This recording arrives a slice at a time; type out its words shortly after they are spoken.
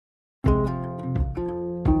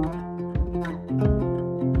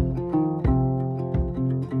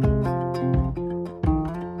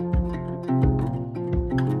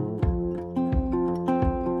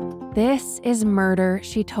This is Murder,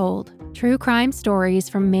 She Told. True crime stories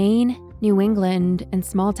from Maine, New England, and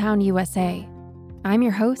small-town USA. I'm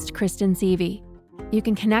your host, Kristen Seavey. You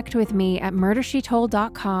can connect with me at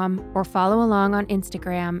murdershetold.com or follow along on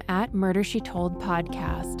Instagram at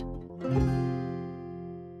murdershetoldpodcast.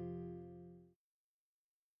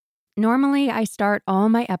 Normally, I start all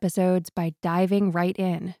my episodes by diving right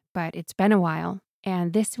in, but it's been a while.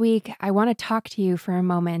 And this week, I want to talk to you for a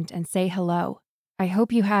moment and say hello. I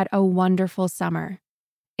hope you had a wonderful summer.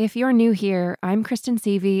 If you're new here, I'm Kristen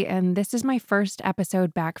Seavey, and this is my first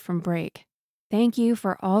episode back from break. Thank you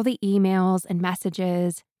for all the emails and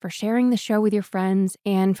messages, for sharing the show with your friends,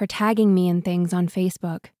 and for tagging me in things on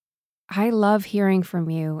Facebook. I love hearing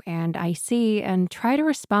from you, and I see and try to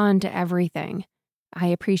respond to everything. I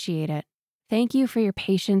appreciate it. Thank you for your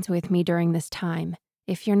patience with me during this time.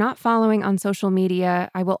 If you're not following on social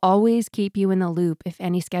media, I will always keep you in the loop if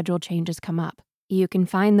any schedule changes come up. You can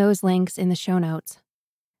find those links in the show notes.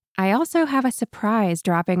 I also have a surprise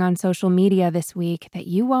dropping on social media this week that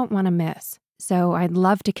you won't want to miss, so I'd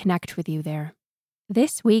love to connect with you there.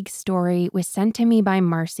 This week's story was sent to me by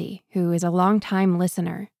Marcy, who is a longtime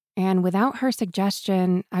listener, and without her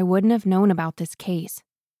suggestion, I wouldn't have known about this case.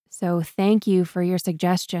 So thank you for your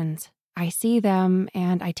suggestions. I see them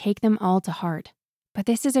and I take them all to heart. But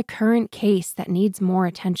this is a current case that needs more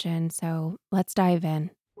attention, so let's dive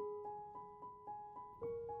in.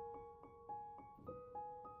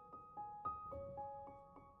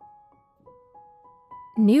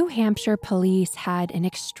 New Hampshire police had an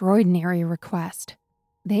extraordinary request.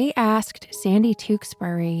 They asked Sandy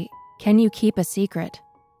Tewksbury, "Can you keep a secret?"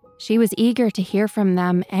 She was eager to hear from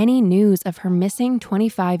them any news of her missing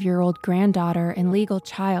 25-year-old granddaughter and legal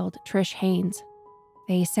child, Trish Haynes.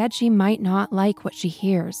 They said she might not like what she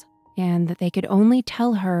hears, and that they could only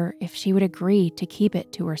tell her if she would agree to keep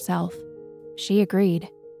it to herself. She agreed.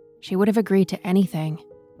 She would have agreed to anything.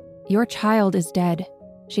 "Your child is dead.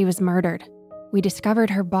 She was murdered. We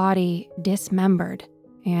discovered her body dismembered,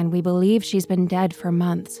 and we believe she's been dead for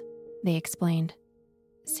months," they explained.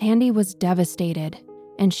 Sandy was devastated,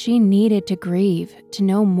 and she needed to grieve, to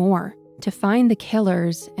know more, to find the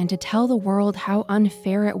killers, and to tell the world how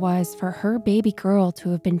unfair it was for her baby girl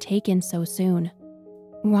to have been taken so soon.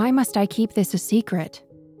 "Why must I keep this a secret?"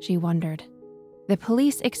 she wondered. The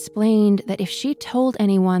police explained that if she told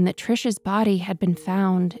anyone that Trish's body had been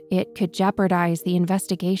found, it could jeopardize the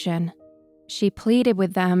investigation. She pleaded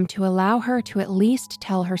with them to allow her to at least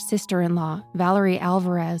tell her sister-in-law, Valerie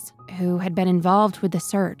Alvarez, who had been involved with the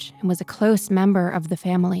search and was a close member of the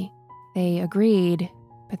family. They agreed,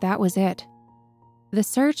 but that was it. The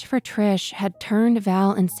search for Trish had turned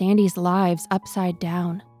Val and Sandy's lives upside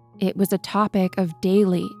down. It was a topic of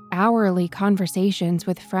daily, hourly conversations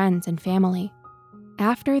with friends and family.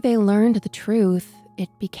 After they learned the truth, it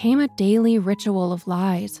became a daily ritual of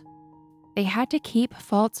lies. They had to keep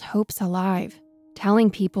false hopes alive,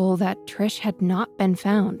 telling people that Trish had not been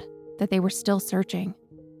found, that they were still searching.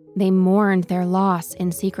 They mourned their loss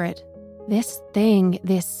in secret. This thing,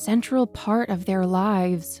 this central part of their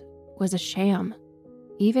lives, was a sham.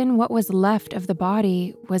 Even what was left of the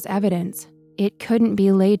body was evidence. It couldn't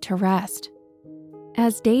be laid to rest.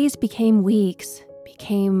 As days became weeks,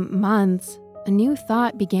 became months, a new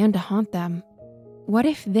thought began to haunt them. What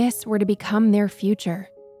if this were to become their future?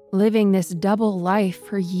 Living this double life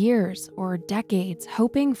for years or decades,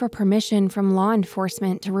 hoping for permission from law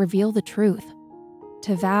enforcement to reveal the truth.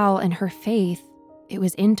 To Val and her faith, it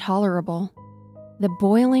was intolerable. The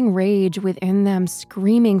boiling rage within them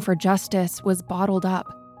screaming for justice was bottled up,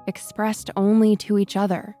 expressed only to each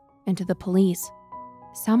other and to the police.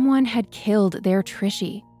 Someone had killed their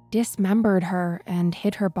Trishie, dismembered her, and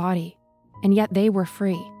hid her body, and yet they were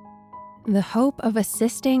free. The hope of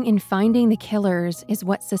assisting in finding the killers is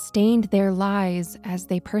what sustained their lives as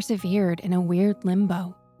they persevered in a weird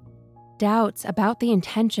limbo. Doubts about the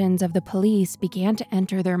intentions of the police began to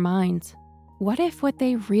enter their minds. What if what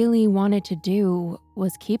they really wanted to do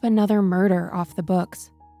was keep another murder off the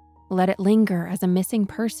books? Let it linger as a missing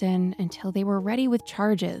person until they were ready with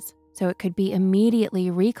charges, so it could be immediately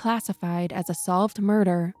reclassified as a solved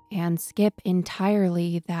murder and skip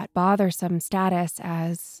entirely that bothersome status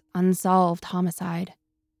as unsolved homicide.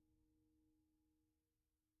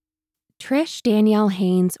 Trish Danielle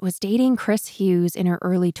Haynes was dating Chris Hughes in her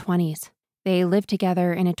early 20s. They lived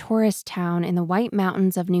together in a tourist town in the White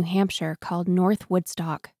Mountains of New Hampshire called North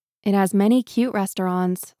Woodstock. It has many cute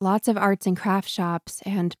restaurants, lots of arts and crafts shops,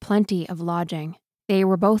 and plenty of lodging. They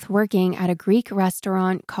were both working at a Greek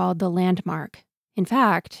restaurant called The Landmark. In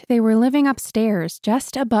fact, they were living upstairs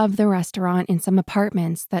just above the restaurant in some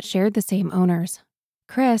apartments that shared the same owners.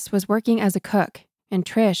 Chris was working as a cook, and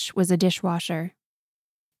Trish was a dishwasher.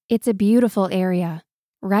 It's a beautiful area,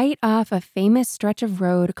 right off a famous stretch of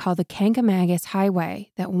road called the Kankamagus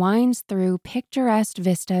Highway that winds through picturesque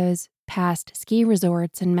vistas past ski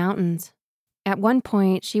resorts and mountains. At one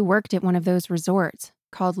point, she worked at one of those resorts,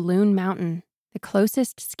 called Loon Mountain, the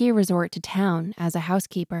closest ski resort to town, as a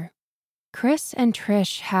housekeeper. Chris and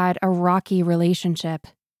Trish had a rocky relationship.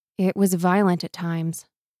 It was violent at times.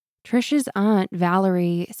 Trish's aunt,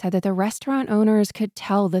 Valerie, said that the restaurant owners could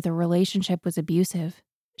tell that the relationship was abusive.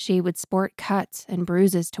 She would sport cuts and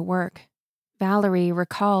bruises to work. Valerie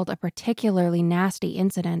recalled a particularly nasty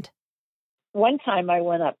incident. One time I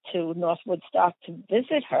went up to North Woodstock to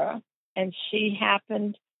visit her, and she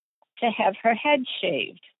happened to have her head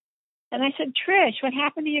shaved. And I said, Trish, what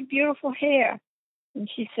happened to your beautiful hair? And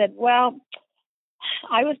she said, well,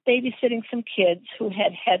 I was babysitting some kids who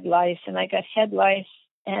had head lice, and I got head lice,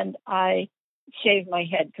 and I shaved my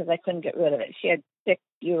head because I couldn't get rid of it. She had thick,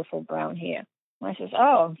 beautiful brown hair. And I says,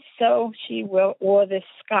 oh, so she wore this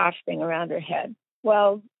scarf thing around her head.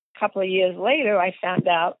 Well, a couple of years later, I found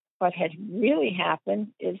out what had really happened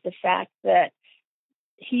is the fact that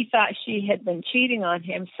he thought she had been cheating on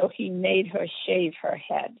him, so he made her shave her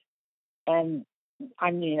head. And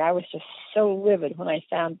I mean, I was just so livid when I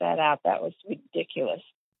found that out. That was ridiculous.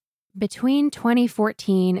 Between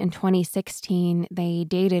 2014 and 2016, they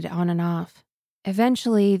dated on and off.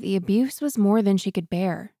 Eventually, the abuse was more than she could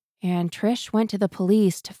bear, and Trish went to the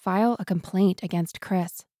police to file a complaint against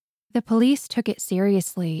Chris. The police took it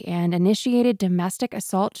seriously and initiated domestic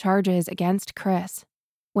assault charges against Chris.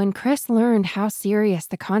 When Chris learned how serious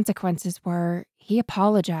the consequences were, he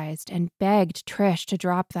apologized and begged Trish to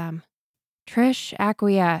drop them. Trish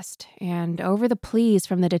acquiesced, and over the pleas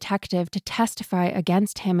from the detective to testify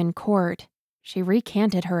against him in court, she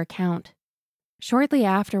recanted her account. Shortly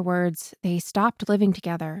afterwards, they stopped living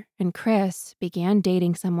together, and Chris began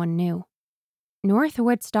dating someone new. North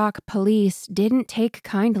Woodstock police didn't take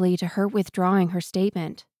kindly to her withdrawing her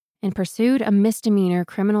statement and pursued a misdemeanor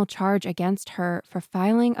criminal charge against her for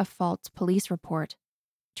filing a false police report.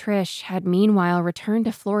 Trish had meanwhile returned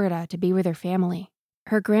to Florida to be with her family.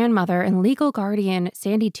 Her grandmother and legal guardian,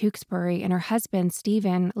 Sandy Tewksbury, and her husband,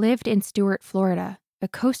 Stephen, lived in Stuart, Florida, a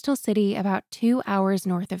coastal city about 2 hours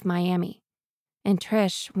north of Miami, and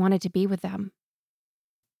Trish wanted to be with them.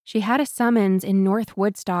 She had a summons in North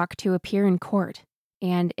Woodstock to appear in court,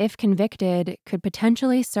 and if convicted, could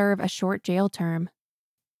potentially serve a short jail term.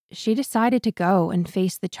 She decided to go and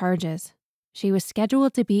face the charges. She was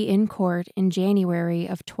scheduled to be in court in January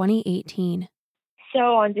of 2018.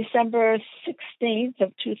 So on December 16th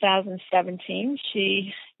of 2017,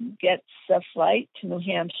 she gets a flight to New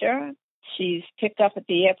Hampshire. She's picked up at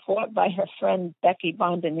the airport by her friend Becky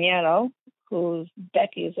Bondinero,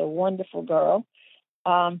 Becky is a wonderful girl.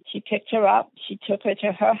 She picked her up. She took her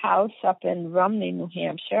to her house up in Rumney, New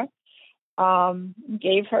Hampshire,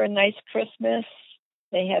 gave her a nice Christmas.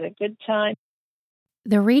 They had a good time.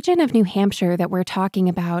 The region of New Hampshire that we're talking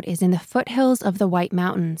about is in the foothills of the White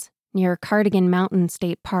Mountains, near Cardigan Mountain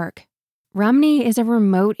State Park. Rumney is a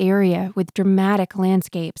remote area with dramatic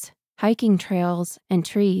landscapes, hiking trails, and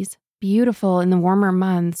trees, beautiful in the warmer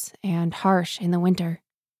months and harsh in the winter.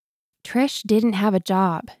 Trish didn't have a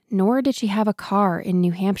job, nor did she have a car in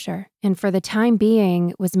New Hampshire, and for the time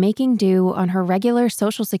being was making do on her regular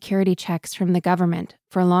Social Security checks from the government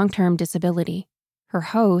for long-term disability. Her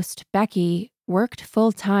host, Becky, worked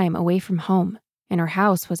full-time away from home, and her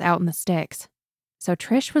house was out in the sticks. So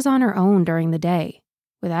Trish was on her own during the day,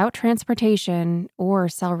 without transportation or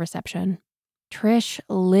cell reception. Trish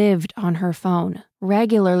lived on her phone,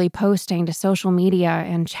 regularly posting to social media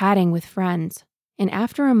and chatting with friends. And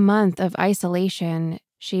after a month of isolation,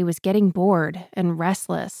 she was getting bored and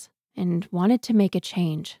restless and wanted to make a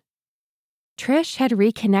change. Trish had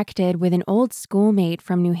reconnected with an old schoolmate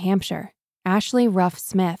from New Hampshire, Ashley Ruff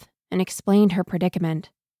Smith, and explained her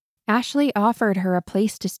predicament. Ashley offered her a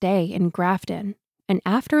place to stay in Grafton, and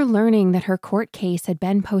after learning that her court case had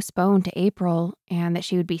been postponed to April and that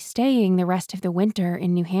she would be staying the rest of the winter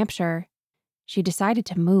in New Hampshire, she decided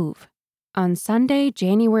to move. On Sunday,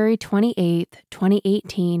 January 28,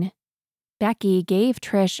 2018, Becky gave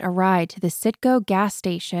Trish a ride to the Citgo gas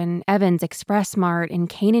station Evans Express Mart in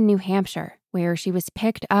Canaan, New Hampshire, where she was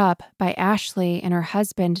picked up by Ashley and her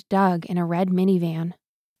husband Doug in a red minivan.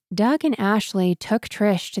 Doug and Ashley took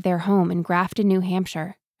Trish to their home in Grafton, New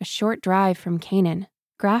Hampshire, a short drive from Canaan.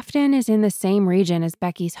 Grafton is in the same region as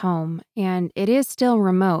Becky's home, and it is still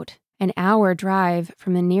remote, an hour drive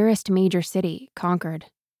from the nearest major city, Concord.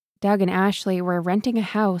 Doug and Ashley were renting a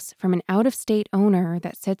house from an out-of-state owner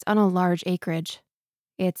that sits on a large acreage.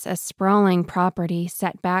 It's a sprawling property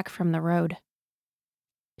set back from the road.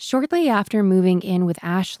 Shortly after moving in with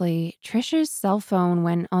Ashley, Trish's cell phone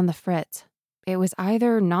went on the fritz. It was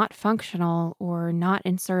either not functional or not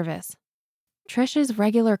in service. Trish's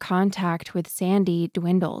regular contact with Sandy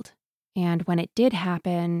dwindled, and when it did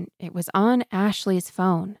happen, it was on Ashley's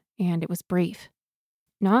phone, and it was brief.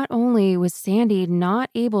 Not only was Sandy not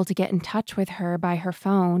able to get in touch with her by her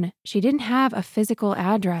phone, she didn't have a physical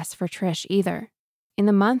address for Trish either. In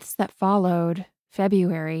the months that followed,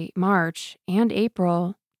 February, March, and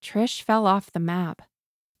April, Trish fell off the map.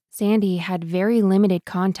 Sandy had very limited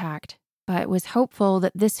contact, but was hopeful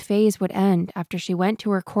that this phase would end after she went to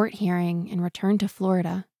her court hearing and returned to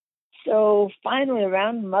Florida. So finally,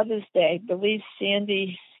 around Mother's Day, I believe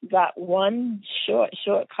Sandy got one short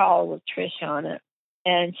call with Trish on it.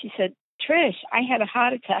 And she said, Trish, I had a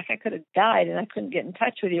heart attack. I could have died and I couldn't get in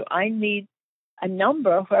touch with you. I need a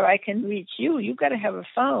number where I can reach you. You've got to have a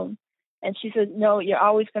phone. And she said, no, you're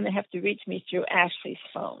always going to have to reach me through Ashley's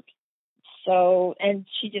phone. So, and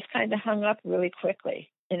she just kind of hung up really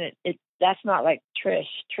quickly. And that's not like Trish.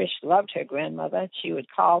 Trish loved her grandmother. She would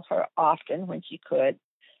call her often when she could.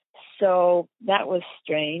 So that was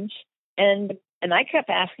strange. And I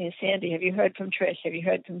kept asking Sandy, have you heard from Trish? Have you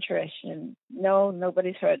heard from Trish? And no,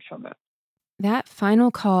 nobody's heard from her. That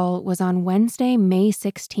final call was on Wednesday, May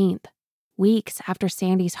 16th, weeks after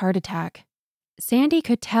Sandy's heart attack. Sandy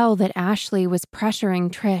could tell that Ashley was pressuring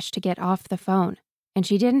Trish to get off the phone, and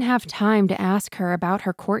she didn't have time to ask her about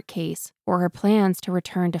her court case or her plans to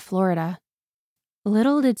return to Florida.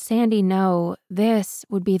 Little did Sandy know this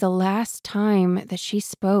would be the last time that she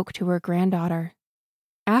spoke to her granddaughter.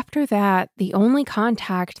 After that, the only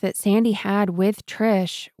contact that Sandy had with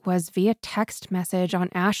Trish was via text message on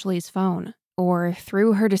Ashley's phone or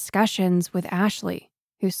through her discussions with Ashley,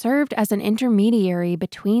 who served as an intermediary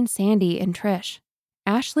between Sandy and Trish.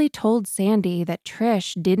 Ashley told Sandy that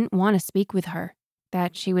Trish didn't want to speak with her,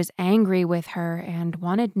 that she was angry with her and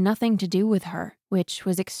wanted nothing to do with her, which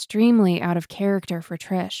was extremely out of character for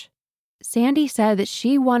Trish. Sandy said that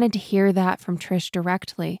she wanted to hear that from Trish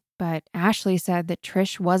directly, but Ashley said that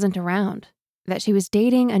Trish wasn't around, that she was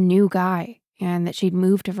dating a new guy, and that she'd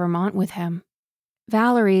moved to Vermont with him.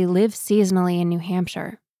 Valerie lives seasonally in New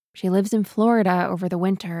Hampshire. She lives in Florida over the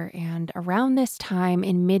winter, and around this time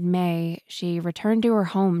in mid-May, she returned to her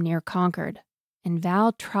home near Concord, and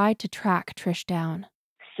Val tried to track Trish down.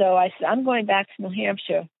 So I said, I'm going back to New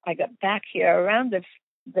Hampshire. I got back here around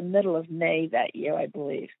the middle of May that year, I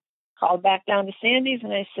believe. Called back down to Sandy's,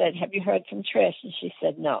 and I said, have you heard from Trish? And she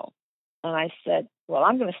said, no. And I said, well,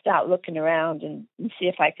 I'm going to start looking around and see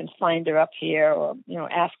if I can find her up here or,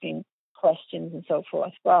 asking questions and so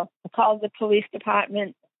forth. Well, I called the police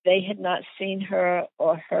department. They had not seen her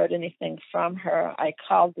or heard anything from her. I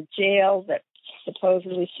called the jail that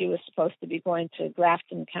supposedly she was supposed to be going to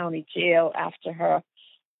Grafton County Jail after her,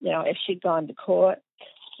 if she'd gone to court.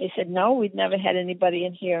 They said, no, we'd never had anybody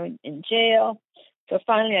in here in jail. So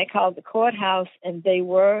finally I called the courthouse, and they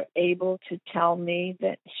were able to tell me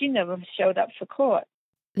that she never showed up for court.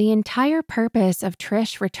 The entire purpose of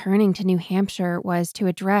Trish returning to New Hampshire was to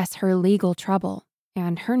address her legal trouble,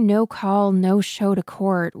 and her no-call, no-show to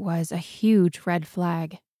court was a huge red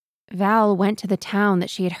flag. Val went to the town that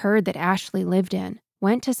she had heard that Ashley lived in,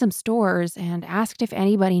 went to some stores, and asked if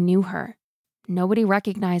anybody knew her. Nobody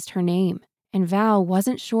recognized her name, and Val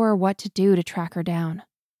wasn't sure what to do to track her down.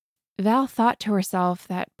 Val thought to herself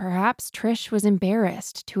that perhaps Trish was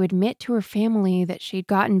embarrassed to admit to her family that she'd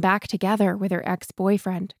gotten back together with her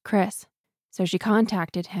ex-boyfriend, Chris, so she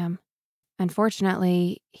contacted him.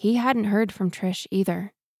 Unfortunately, he hadn't heard from Trish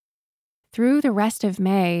either. Through the rest of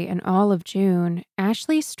May and all of June,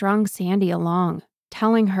 Ashley strung Sandy along,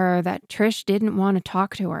 telling her that Trish didn't want to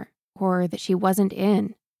talk to her, or that she wasn't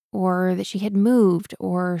in, or that she had moved,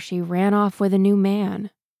 or she ran off with a new man.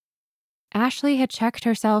 Ashley had checked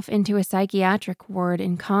herself into a psychiatric ward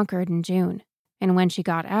in Concord in June, and when she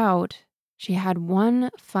got out, she had one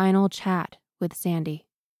final chat with Sandy.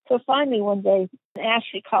 So finally one day,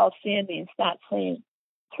 Ashley called Sandy and started saying,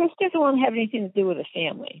 Trish doesn't want to have anything to do with the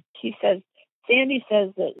family. Sandy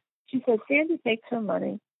takes her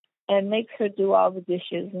money and makes her do all the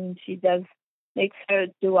dishes, and makes her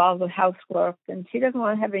do all the housework, and she doesn't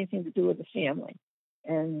want to have anything to do with the family.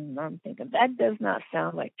 And I'm thinking, that does not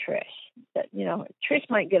sound like Trish. That, Trish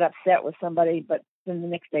might get upset with somebody, but then the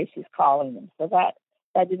next day she's calling them. So that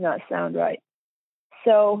did not sound right.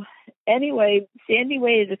 So anyway, Sandy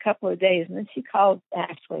waited a couple of days, and then she called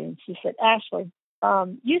Ashley, and she said, Ashley,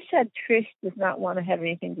 you said Trish does not want to have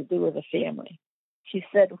anything to do with the family. She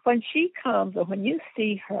said, when she comes or when you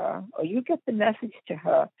see her or you get the message to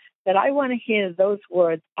her, that I want to hear those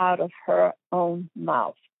words out of her own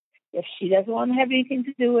mouth. If she doesn't want to have anything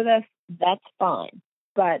to do with us, that's fine.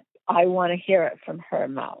 But I want to hear it from her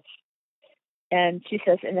mouth. And she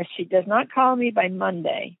says, and if she does not call me by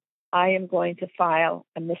Monday, I am going to file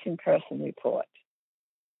a missing person report.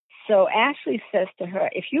 So Ashley says to her,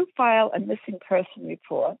 if you file a missing person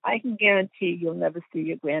report, I can guarantee you'll never see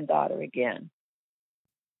your granddaughter again.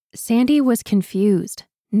 Sandy was confused.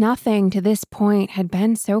 Nothing to this point had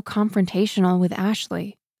been so confrontational with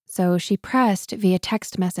Ashley, so she pressed via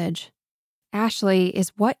text message. Ashley,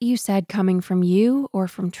 is what you said coming from you or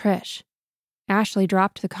from Trish? Ashley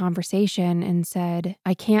dropped the conversation and said,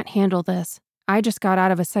 I can't handle this. I just got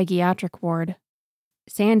out of a psychiatric ward.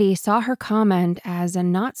 Sandy saw her comment as a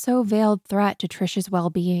not-so-veiled threat to Trish's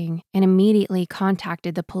well-being and immediately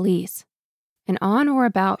contacted the police. And on or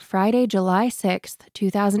about Friday, July 6,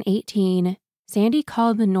 2018, Sandy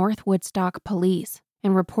called the North Woodstock police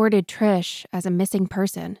and reported Trish as a missing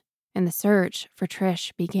person, and the search for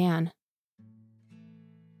Trish began.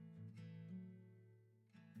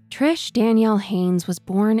 Trish Danielle Haynes was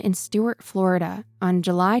born in Stuart, Florida on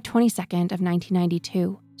July 22nd of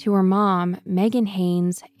 1992 to her mom, Megan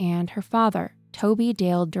Haynes, and her father, Toby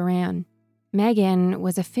Dale Duran. Megan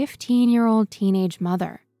was a 15-year-old teenage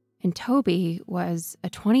mother, and Toby was a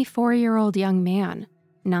 24-year-old young man,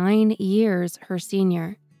 9 years her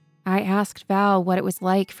senior. I asked Val what it was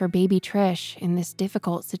like for baby Trish in this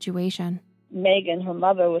difficult situation. Megan, her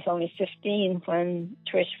mother, was only 15 when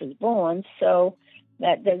Trish was born, so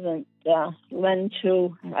that doesn't lend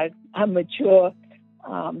to a mature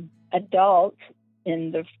adult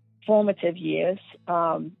in the formative years,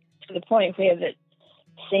 to the point where that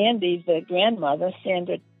Sandy, the grandmother,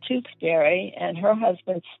 Sandra Tewksbury, and her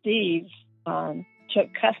husband Steve took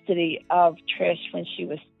custody of Trish when she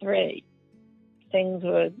was 3. Things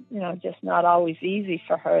were, just not always easy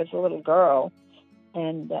for her as a little girl,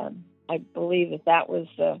 and I believe that was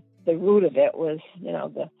the root of it was,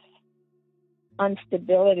 the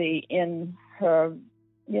instability in her.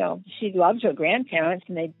 She loved her grandparents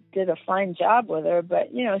and they did a fine job with her, but,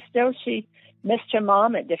 still she missed her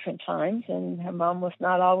mom at different times and her mom was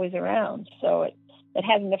not always around. So it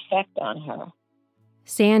had an effect on her.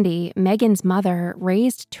 Sandy, Megan's mother,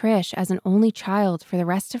 raised Trish as an only child for the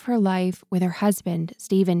rest of her life with her husband,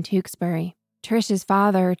 Stephen Tewksbury. Trish's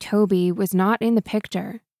father, Toby, was not in the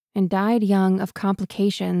picture and died young of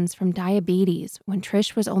complications from diabetes when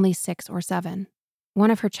Trish was only 6 or 7.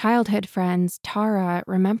 One of her childhood friends, Tara,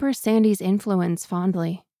 remembers Sandy's influence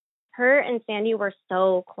fondly. Her and Sandy were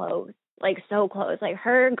so close, so close.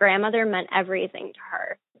 Her grandmother meant everything to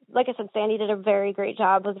her. Like I said, Sandy did a very great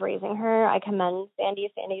job with raising her. I commend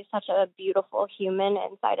Sandy. Sandy's such a beautiful human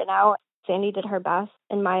inside and out. Sandy did her best,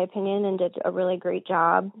 in my opinion, and did a really great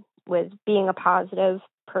job with being a positive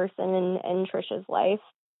person in Trish's life.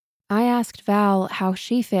 I asked Val how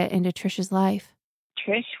she fit into Trish's life.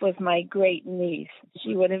 Trish was my great niece.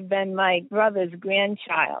 She would have been my brother's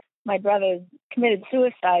grandchild. My brother committed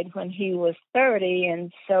suicide when he was 30,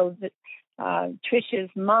 and so Trish's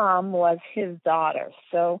mom was his daughter.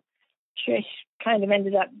 So Trish kind of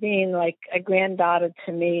ended up being like a granddaughter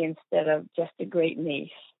to me instead of just a great niece.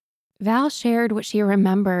 Val shared what she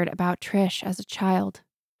remembered about Trish as a child.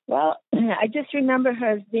 Well, I just remember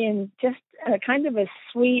her as being just kind of a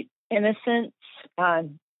sweet, innocent,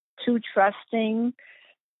 too trusting.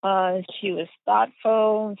 She was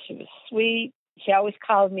thoughtful. She was sweet. She always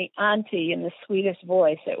called me auntie in the sweetest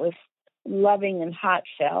voice. It was loving and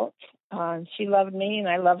heartfelt. She loved me and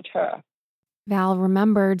I loved her. Val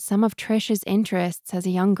remembered some of Trish's interests as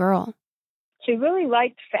a young girl. She really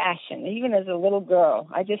liked fashion, even as a little girl.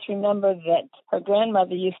 I just remember that her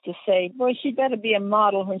grandmother used to say, boy, she better be a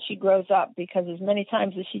model when she grows up, because as many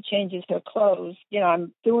times as she changes her clothes,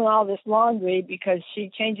 I'm doing all this laundry because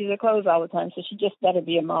she changes her clothes all the time, so she just better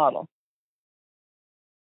be a model.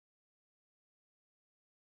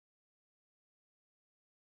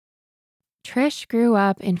 Trish grew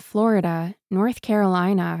up in Florida, North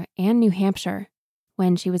Carolina, and New Hampshire.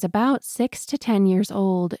 When she was about 6 to 10 years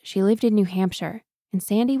old, she lived in New Hampshire, and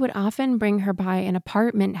Sandy would often bring her by an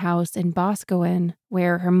apartment house in Boscawen,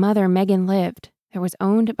 where her mother Megan lived, that was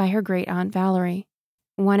owned by her great-aunt Valerie.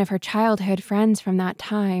 One of her childhood friends from that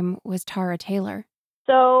time was Tara Taylor.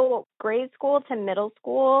 So grade school to middle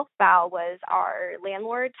school, Val was our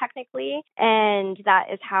landlord technically, and that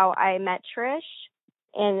is how I met Trish.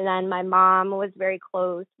 And then my mom was very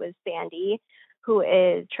close with Sandy, who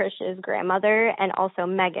is Trish's grandmother, and also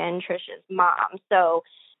Megan, Trish's mom. So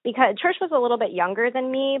because Trish was a little bit younger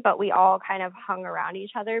than me, but we all kind of hung around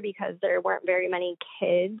each other because there weren't very many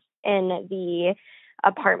kids in the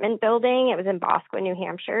apartment building. It was in Boscawen, New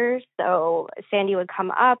Hampshire. So Sandy would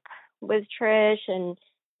come up with Trish, and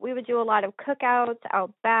We would do a lot of cookouts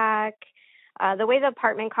out back. The way the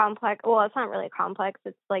apartment complex, well, it's not really a complex.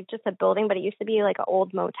 It's like just a building, but it used to be like an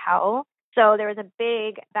old motel. So there was a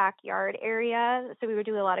big backyard area. So we would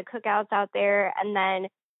do a lot of cookouts out there. And then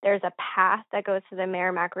there's a path that goes to the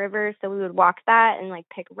Merrimack River. So we would walk that and like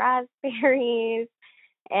pick raspberries.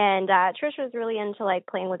 And Trish was really into like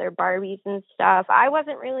playing with her Barbies and stuff. I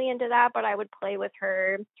wasn't really into that, but I would play with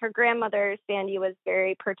her. Her grandmother, Sandy, was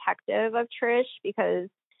very protective of Trish because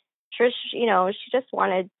Trish, she just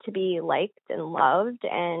wanted to be liked and loved.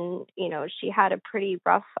 And, she had a pretty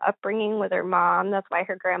rough upbringing with her mom. That's why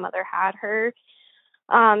her grandmother had her.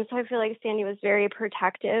 So I feel like Sandy was very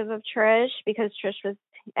protective of Trish because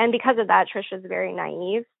of that, Trish was very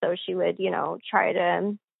naive. So she would, try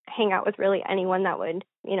to hang out with really anyone that would,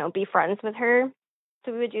 be friends with her.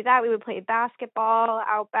 So we would do that. We would play basketball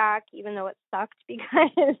out back, even though it sucked because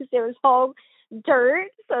it was all dirt.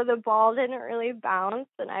 So the ball didn't really bounce.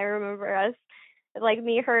 And I remember us, like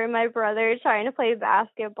me, her, and my brother trying to play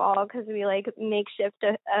basketball because we like makeshift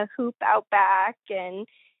a hoop out back. And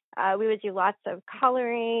we would do lots of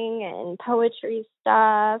coloring and poetry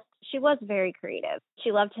stuff. She was very creative.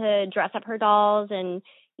 She loved to dress up her dolls and,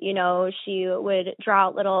 she would draw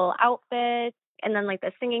out little outfits. And then like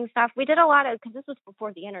the singing stuff, we did a lot of, because this was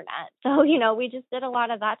before the internet. So, we just did a lot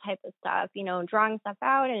of that type of stuff, drawing stuff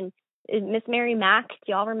out. And Miss Mary Mac,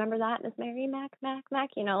 do y'all remember that? Miss Mary Mac,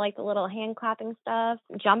 like the little hand clapping stuff,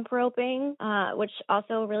 jump roping, which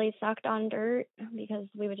also really sucked on dirt because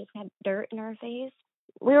we would just have dirt in our face.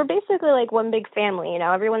 We were basically like one big family,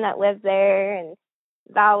 everyone that lived there. And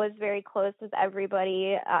Val was very close with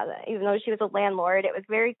everybody. Even though she was a landlord, it was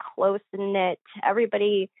very close knit.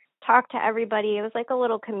 Everybody talked to everybody. It was like a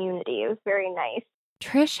little community. It was very nice.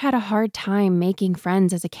 Trish had a hard time making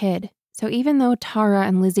friends as a kid. So even though Tara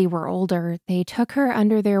and Lizzie were older, they took her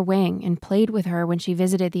under their wing and played with her when she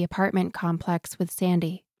visited the apartment complex with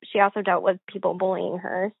Sandy. She also dealt with people bullying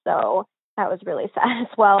her, so that was really sad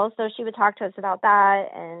as well. So she would talk to us about that,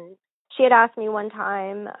 and she had asked me one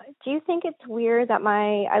time, do you think it's weird that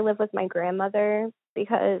I live with my grandmother?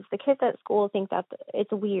 Because the kids at school think that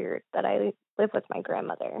it's weird that I live with my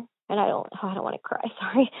grandmother. And I don't want to cry,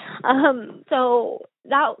 sorry. So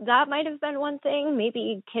that might have been one thing.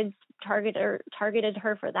 Maybe kids targeted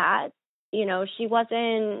her for that. She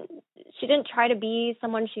didn't try to be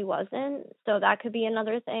someone she wasn't. So that could be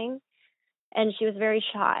another thing. And she was very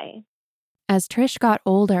shy. As Trish got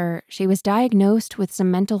older, she was diagnosed with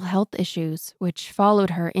some mental health issues, which followed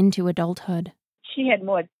her into adulthood. She had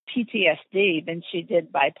more PTSD than she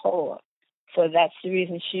did bipolar. So that's the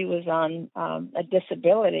reason she was on a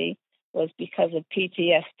disability, was because of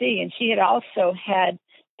PTSD. And she had also had,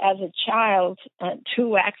 as a child,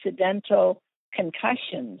 2 accidental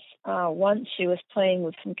concussions. Once she was playing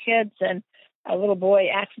with some kids and a little boy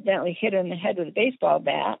accidentally hit her in the head with a baseball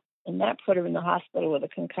bat, and that put her in the hospital with a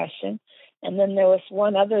concussion. And then there was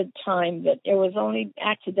one other time that there was only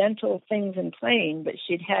accidental things in playing, but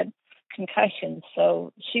she'd had concussions.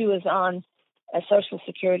 So she was on a Social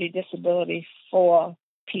Security disability for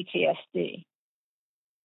PTSD.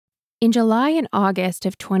 In July and August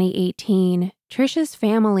of 2018, Trish's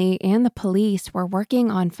family and the police were working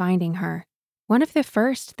on finding her. One of the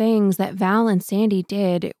first things that Val and Sandy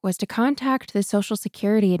did was to contact the Social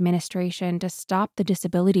Security Administration to stop the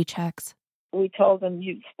disability checks. We told them,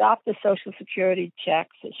 you stop the Social Security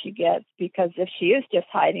checks that she gets, because if she is just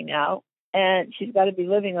hiding out, and she's got to be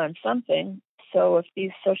living on something. So if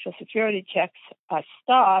these Social Security checks are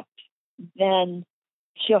stopped, then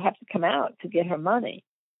she'll have to come out to get her money.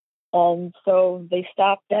 And so they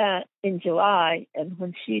stopped that in July. And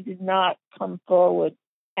when she did not come forward,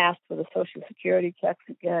 ask for the Social Security checks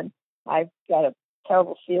again, I've got a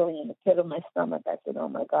terrible feeling in the pit of my stomach. I said, oh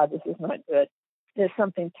my God, this is not good. There's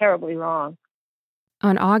something terribly wrong.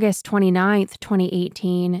 On August 29th,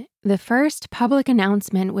 2018, the first public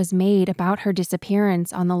announcement was made about her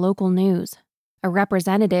disappearance on the local news. A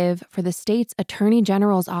representative for the state's Attorney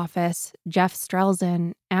General's office, Jeff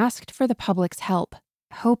Strelzin, asked for the public's help,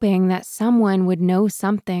 hoping that someone would know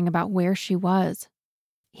something about where she was.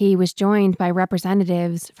 He was joined by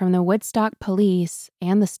representatives from the Woodstock Police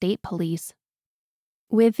and the state police.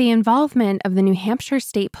 With the involvement of the New Hampshire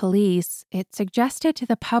State Police, it suggested to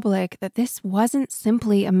the public that this wasn't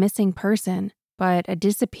simply a missing person, but a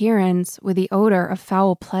disappearance with the odor of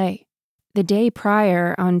foul play. The day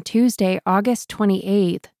prior, on Tuesday, August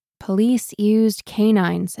 28th, police used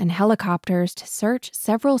canines and helicopters to search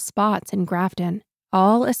several spots in Grafton,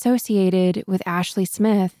 all associated with Ashley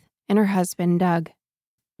Smith and her husband, Doug.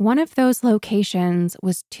 One of those locations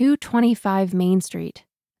was 225 Main Street.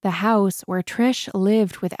 the house where Trish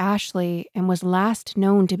lived with Ashley and was last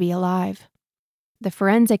known to be alive. The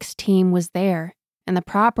forensics team was there, and the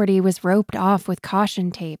property was roped off with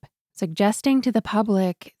caution tape, suggesting to the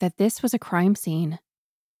public that this was a crime scene.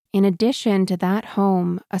 In addition to that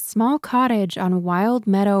home, a small cottage on Wild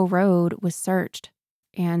Meadow Road was searched,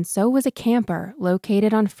 and so was a camper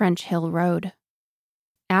located on French Hill Road.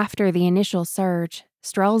 After the initial search,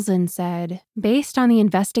 Strelzin said, "Based on the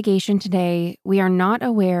investigation today, we are not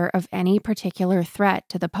aware of any particular threat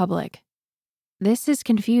to the public." This is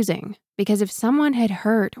confusing, because if someone had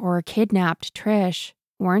hurt or kidnapped Trish,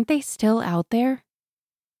 weren't they still out there?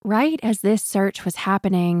 Right as this search was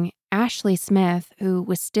happening, Ashley Smith, who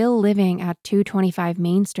was still living at 225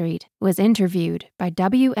 Main Street, was interviewed by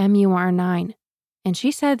WMUR9, and she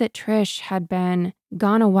said that Trish had been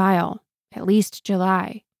gone a while, at least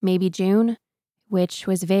July, maybe June, which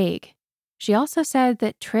was vague. She also said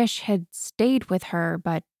that Trish had stayed with her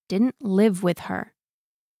but didn't live with her,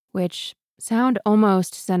 which sound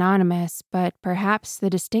almost synonymous, but perhaps the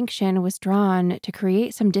distinction was drawn to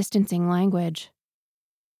create some distancing language.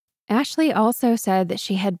 Ashley also said that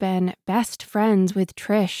she had been best friends with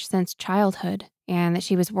Trish since childhood and that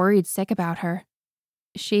she was worried sick about her.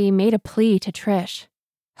 She made a plea to Trish.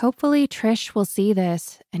 Hopefully Trish will see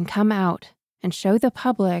this and come out and show the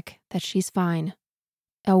public that she's fine.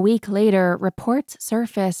 A week later, reports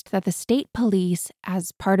surfaced that the state police,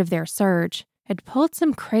 as part of their search, had pulled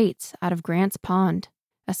some crates out of Grants Pond,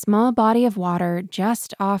 a small body of water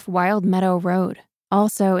just off Wild Meadow Road,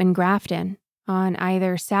 also in Grafton, on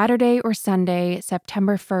either Saturday or Sunday,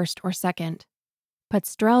 September 1st or 2nd. But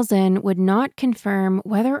Strelzin would not confirm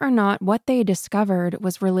whether or not what they discovered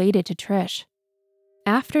was related to Trish.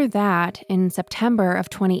 After that, in September of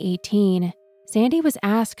 2018, Sandy was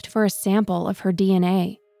asked for a sample of her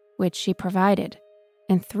DNA, which she provided.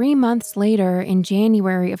 And 3 months later, in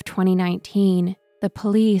January of 2019, the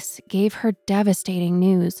police gave her devastating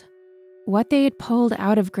news. What they had pulled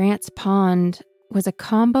out of Grants Pond was a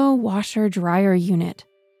combo washer-dryer unit,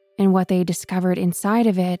 and what they discovered inside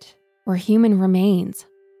of it were human remains,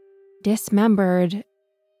 dismembered,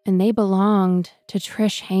 and they belonged to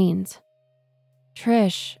Trish Haynes.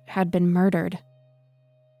 Trish had been murdered.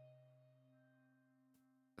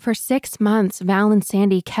 For 6 months, Val and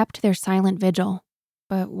Sandy kept their silent vigil.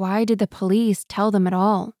 But why did the police tell them at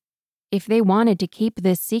all? If they wanted to keep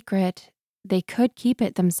this secret, they could keep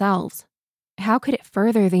it themselves. How could it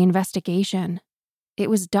further the investigation? It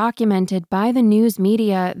was documented by the news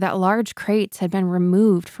media that large crates had been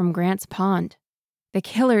removed from Grants Pond. The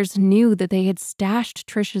killers knew that they had stashed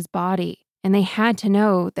Trish's body, and they had to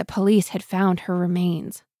know that police had found her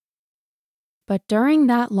remains. But during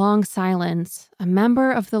that long silence, a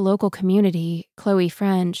member of the local community, Chloe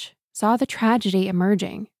French, saw the tragedy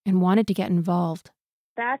emerging and wanted to get involved.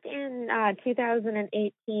 Back in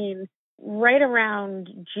 2018, right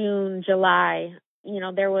around June, July,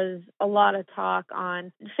 there was a lot of talk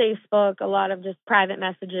on Facebook, a lot of just private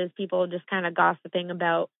messages, people just kind of gossiping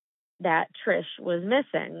about that Trish was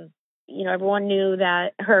missing. Everyone knew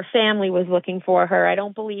that her family was looking for her. I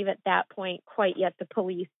don't believe at that point quite yet the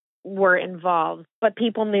police were involved, but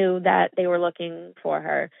people knew that they were looking for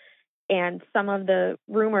her. And some of the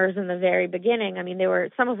rumors in the very beginning,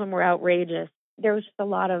 some of them were outrageous. There was just a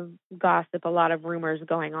lot of gossip, a lot of rumors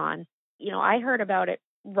going on. I heard about it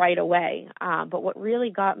right away. But what really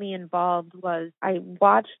got me involved was I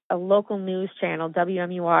watched a local news channel,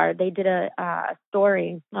 WMUR. They did a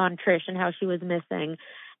story on Trish and how she was missing.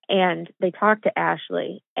 And they talked to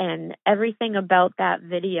Ashley. And everything about that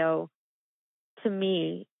video, to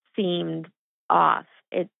me, seemed off.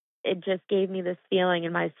 It just gave me this feeling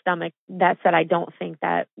in my stomach that said, I don't think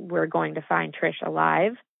that we're going to find Trish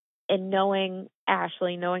alive. And knowing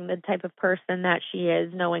Ashley, knowing the type of person that she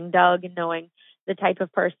is, knowing Doug and knowing the type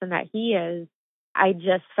of person that he is, I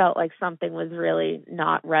just felt like something was really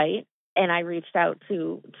not right. And I reached out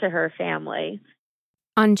to her family.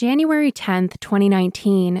 On January 10th,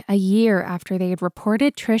 2019, a year after they had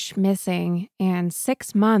reported Trish missing and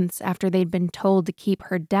 6 months after they'd been told to keep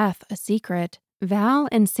her death a secret, Val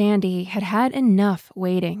and Sandy had had enough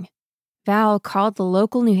waiting. Val called the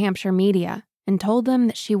local New Hampshire media and told them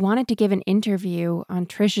that she wanted to give an interview on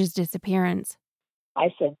Trish's disappearance.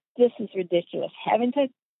 I said, this is ridiculous. Having to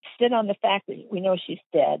sit on the fact that we know she's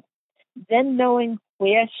dead, then knowing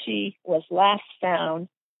where she was last found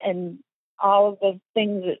and all of the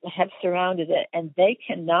things that have surrounded it, and they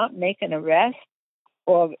cannot make an arrest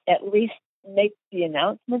or at least make the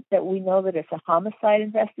announcement that we know that it's a homicide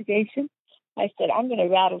investigation. I said, I'm going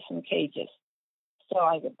to rattle some cages. So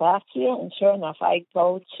I get back here, and sure enough, I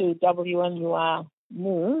go to WMUR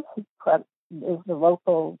News, is the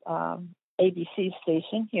local ABC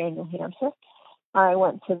station here in New Hampshire. I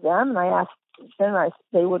went to them and I asked them if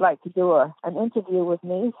they would like to do an interview with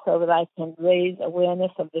me so that I can raise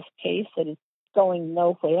awareness of this case that is going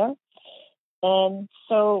nowhere. And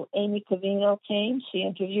so Amy Covino came. She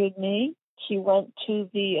interviewed me. She went to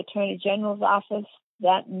the Attorney General's office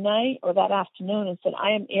that night or that afternoon and said,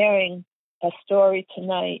 I am airing a story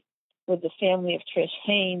tonight with the family of Trish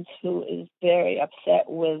Haynes, who is very upset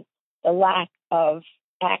with the lack of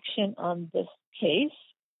action on this case.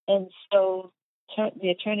 And so the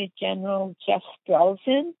Attorney General, Jeff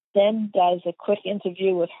Strelzin, then does a quick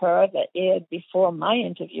interview with her that aired before my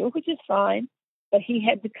interview, which is fine. But he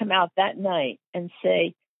had to come out that night and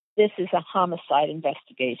say, this is a homicide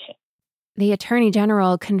investigation. The Attorney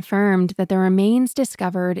General confirmed that the remains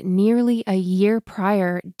discovered nearly a year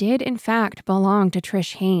prior did in fact belong to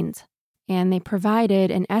Trish Haynes, and they provided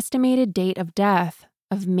an estimated date of death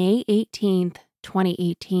of May 18th,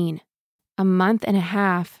 2018, a month and a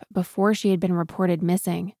half before she had been reported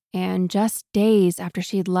missing, and just days after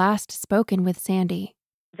she'd last spoken with Sandy.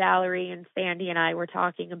 Valerie and Sandy and I were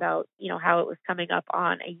talking about, how it was coming up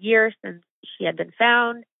on a year since she had been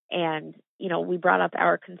found. And, we brought up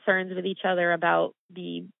our concerns with each other about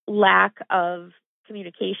the lack of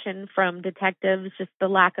communication from detectives, just the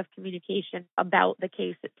lack of communication about the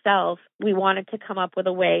case itself. We wanted to come up with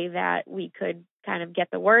a way that we could kind of get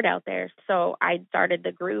the word out there. So I started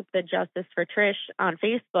the group, the Justice for Trish, on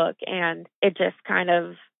Facebook, and it just kind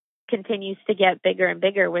of continues to get bigger and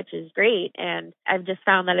bigger, which is great. And I've just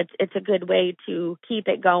found that it's a good way to keep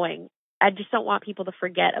it going. I just don't want people to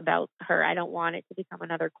forget about her. I don't want it to become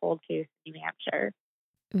another cold case in New Hampshire.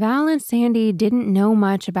 Val and Sandy didn't know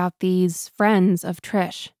much about these friends of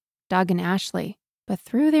Trish, Doug and Ashley, but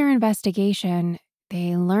through their investigation,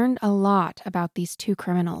 they learned a lot about these two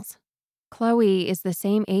criminals. Chloe is the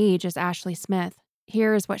same age as Ashley Smith.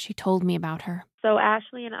 Here's what she told me about her. So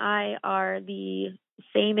Ashley and I are the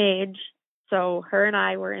same age. So her and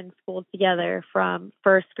I were in school together from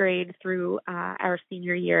first grade through our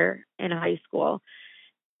senior year in high school.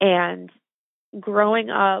 And growing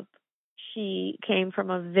up, she came from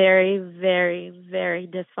a very, very, very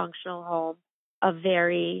dysfunctional home, a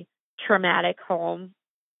very traumatic home.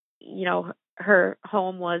 Her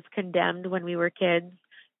home was condemned when we were kids.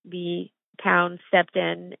 The town stepped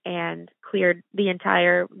in and cleared the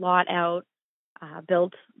entire lot out,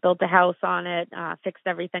 built a house on it, fixed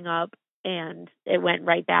everything up, and it went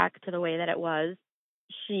right back to the way that it was.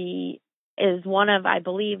 She is one of, I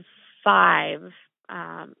believe, 5.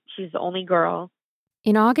 She's the only girl.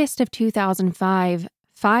 In August of 2005,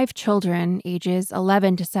 5 children, ages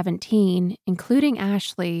 11 to 17, including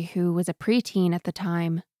Ashley, who was a preteen at the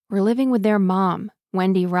time, were living with their mom,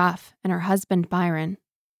 Wendy Ruff, and her husband, Byron.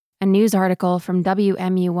 A news article from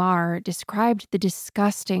WMUR described the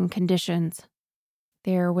disgusting conditions.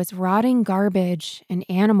 There was rotting garbage and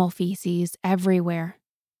animal feces everywhere.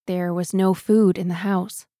 There was no food in the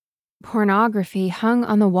house. Pornography hung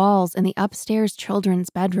on the walls in the upstairs children's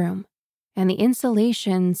bedroom, and the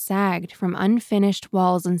insulation sagged from unfinished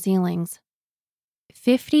walls and ceilings.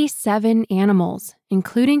 57 animals,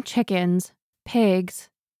 including chickens, pigs,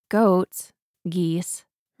 goats, geese,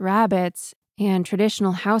 rabbits, and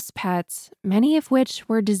traditional house pets, many of which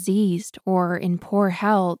were diseased or in poor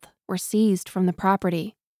health, were seized from the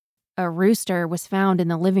property. A rooster was found in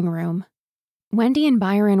the living room. Wendy and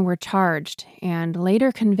Byron were charged and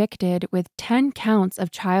later convicted with 10 counts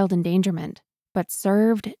of child endangerment, but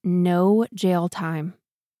served no jail time.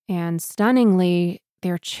 And stunningly,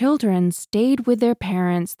 their children stayed with their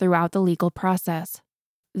parents throughout the legal process.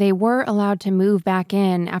 They were allowed to move back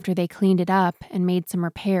in after they cleaned it up and made some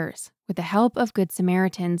repairs with the help of Good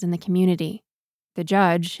Samaritans in the community. The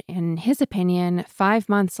judge, in his opinion, 5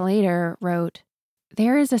 months later, wrote,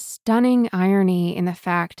 "There is a stunning irony in the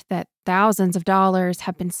fact that thousands of dollars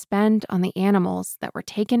have been spent on the animals that were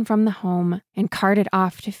taken from the home and carted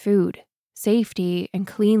off to food, safety, and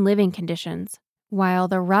clean living conditions, while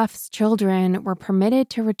the Ruffs' children were permitted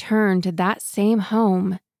to return to that same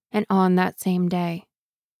home and on that same day."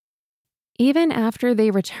 Even after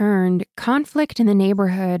they returned, conflict in the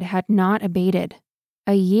neighborhood had not abated.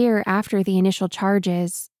 A year after the initial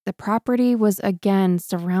charges, the property was again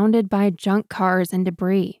surrounded by junk cars and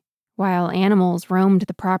debris, while animals roamed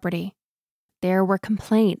the property. There were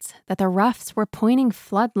complaints that the Ruffs were pointing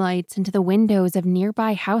floodlights into the windows of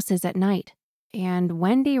nearby houses at night, and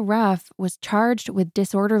Wendy Ruff was charged with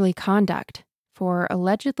disorderly conduct for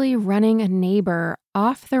allegedly running a neighbor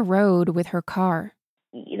off the road with her car.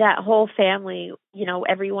 That whole family,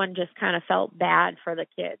 everyone just kind of felt bad for the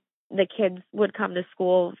kids. The kids would come to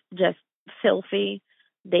school just filthy.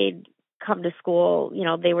 They'd come to school.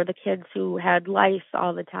 They were the kids who had lice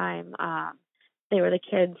all the time. They were the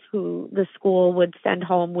kids who the school would send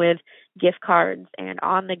home with gift cards, and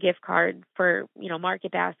on the gift card for,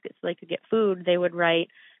 market baskets so they could get food, they would write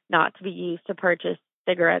not to be used to purchase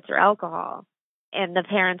cigarettes or alcohol. And the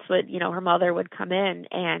parents would, her mother would come in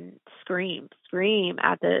and scream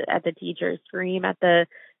at the teachers, scream at the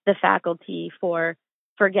faculty for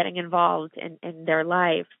getting involved in their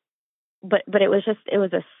life. But it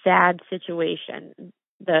was a sad situation,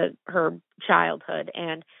 her childhood.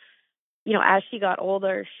 And, as she got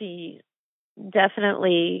older, she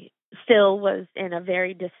definitely still was in a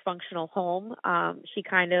very dysfunctional home.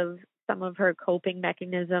 Some of her coping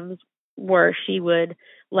mechanisms were she would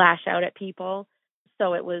lash out at people.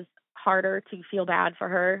 So it was harder to feel bad for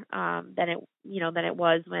her than it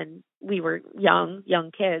was when we were young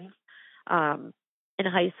kids. In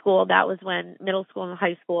high school, middle school and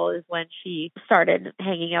high school is when she started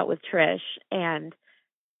hanging out with Trish. And,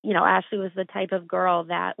 Ashley was the type of girl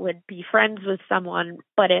that would be friends with someone,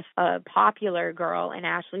 but if a popular girl in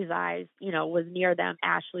Ashley's eyes, was near them,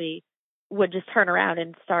 Ashley would just turn around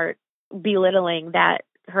and start belittling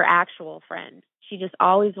her actual friend. She just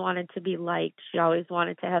always wanted to be liked. She always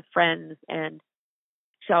wanted to have friends, and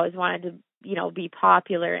she always wanted to, be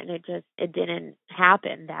popular, and it didn't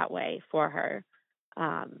happen that way for her.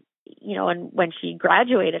 And when she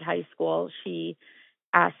graduated high school,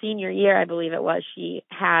 senior year, I believe it was, she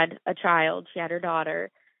had a child. She had her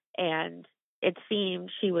daughter, and it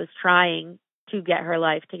seemed she was trying to get her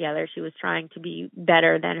life together. She was trying to be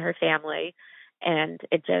better than her family, and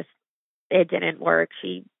it didn't work.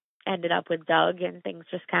 She ended up with Doug, and things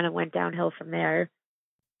just kind of went downhill from there.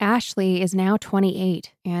 Ashley is now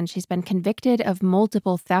 28, and she's been convicted of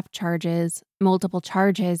multiple theft charges, multiple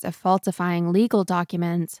charges of falsifying legal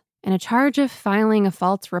documents, and a charge of filing a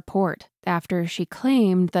false report after she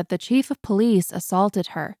claimed that the chief of police assaulted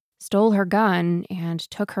her, stole her gun, and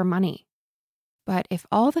took her money. But if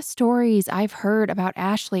all the stories I've heard about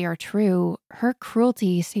Ashley are true, her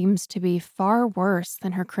cruelty seems to be far worse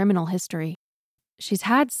than her criminal history. She's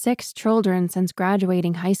had 6 children since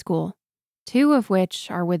graduating high school, 2 of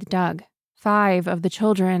which are with Doug. 5 of the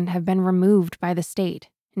children have been removed by the state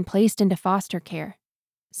and placed into foster care,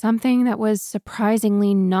 something that was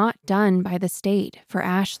surprisingly not done by the state for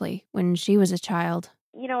Ashley when she was a child.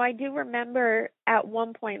 I do remember at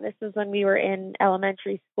one point, this was when we were in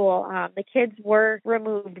elementary school, the kids were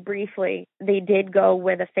removed briefly. They did go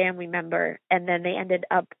with a family member, and then they ended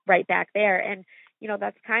up right back there. And,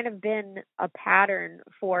 that's kind of been a pattern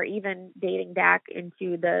for even dating back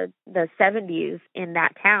into the 70s in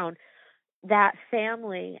that town. That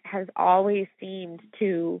family has always seemed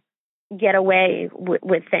to get away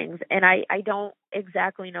with things. And I don't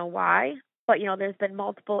exactly know why. But, there's been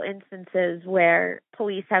multiple instances where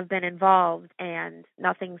police have been involved and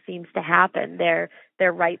nothing seems to happen. They're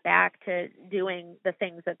right back to doing the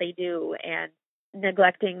things that they do and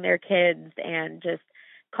neglecting their kids and just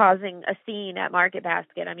causing a scene at Market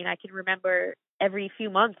Basket. I mean, I can remember every few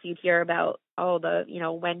months you'd hear about,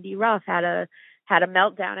 Wendy Ruff had a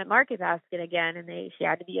meltdown at Market Basket again, and she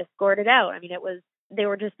had to be escorted out. I mean, they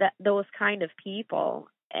were just those kind of people,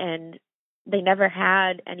 and they never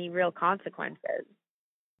had any real consequences.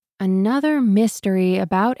 Another mystery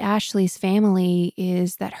about Ashley's family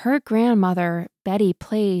is that her grandmother, Betty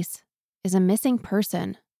Place, is a missing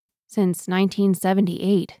person since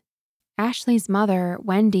 1978. Ashley's mother,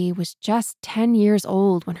 Wendy, was just 10 years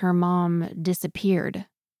old when her mom disappeared.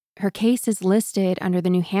 Her case is listed under the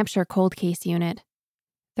New Hampshire Cold Case Unit.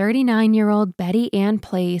 39-year-old Betty Ann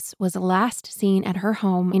Place was last seen at her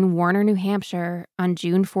home in Warner, New Hampshire on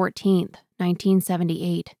June 14th,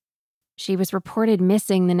 1978. She was reported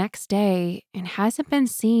missing the next day and hasn't been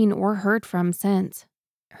seen or heard from since.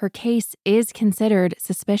 Her case is considered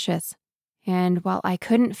suspicious, and while I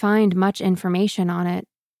couldn't find much information on it,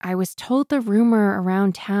 I was told the rumor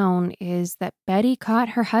around town is that Betty caught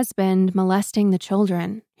her husband molesting the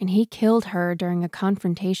children, and he killed her during a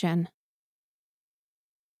confrontation.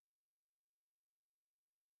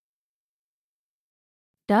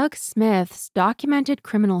 Doug Smith's documented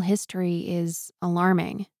criminal history is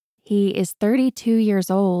alarming. He is 32 years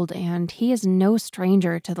old, and he is no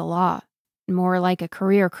stranger to the law, more like a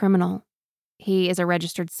career criminal. He is a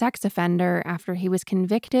registered sex offender after he was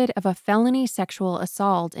convicted of a felony sexual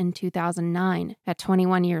assault in 2009 at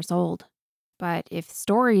 21 years old. But if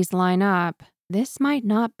stories line up, this might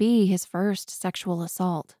not be his first sexual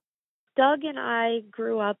assault. Doug and I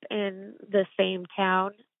grew up in the same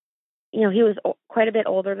town. He was quite a bit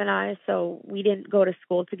older than I, so we didn't go to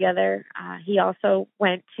school together. He also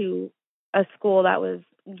went to a school that was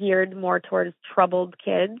geared more towards troubled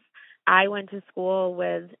kids. I went to school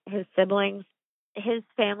with his siblings. His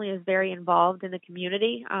family is very involved in the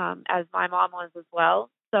community, as my mom was as well.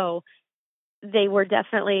 So they were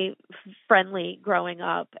definitely friendly growing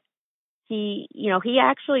up. He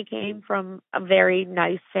actually came from a very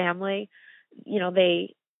nice family.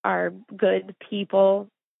 They are good people.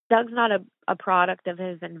 Doug's not a product of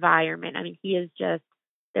his environment. I mean, he is just,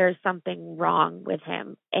 there's something wrong with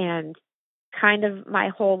him. And kind of my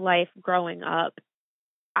whole life growing up,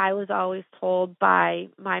 I was always told by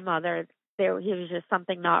my mother he was just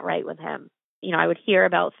something not right with him. I would hear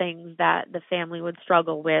about things that the family would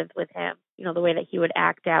struggle with him, the way that he would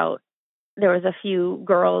act out. There was a few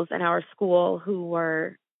girls in our school who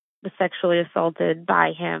were sexually assaulted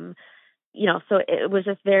by him, so it was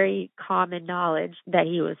just very common knowledge that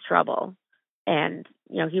he was trouble. And,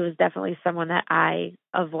 he was definitely someone that I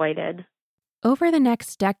avoided. Over the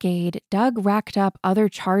next decade, Doug racked up other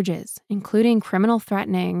charges, including criminal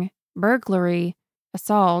threatening, burglary,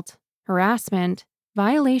 assault, harassment,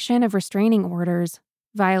 violation of restraining orders,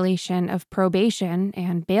 violation of probation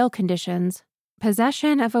and bail conditions,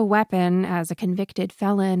 possession of a weapon as a convicted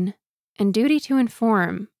felon, and duty to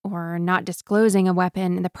inform, or not disclosing a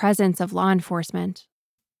weapon in the presence of law enforcement.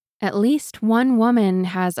 At least one woman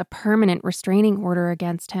has a permanent restraining order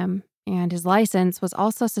against him, and his license was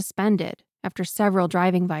also suspended after several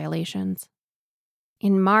driving violations.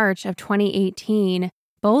 In March of 2018,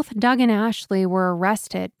 both Doug and Ashley were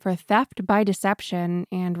arrested for theft by deception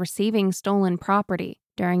and receiving stolen property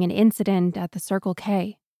during an incident at the Circle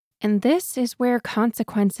K. And this is where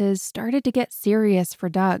consequences started to get serious for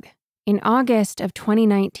Doug. In August of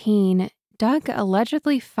 2019, Doug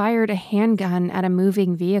allegedly fired a handgun at a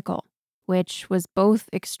moving vehicle, which was both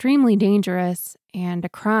extremely dangerous and a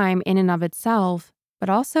crime in and of itself, but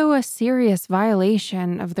also a serious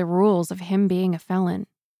violation of the rules of him being a felon.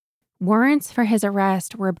 Warrants for his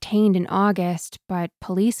arrest were obtained in August, but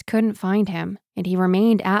police couldn't find him, and he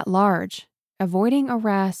remained at large, avoiding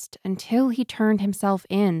arrest until he turned himself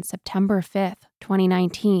in September 5th,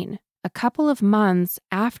 2019, a couple of months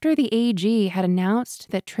after the AG had announced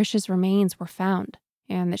that Trish's remains were found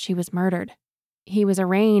and that she was murdered. He was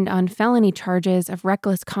arraigned on felony charges of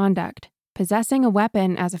reckless conduct, possessing a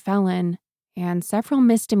weapon as a felon, and several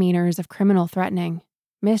misdemeanors of criminal threatening,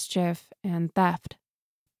 mischief, and theft.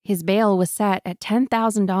 His bail was set at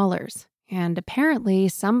 $10,000, and apparently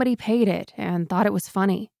somebody paid it and thought it was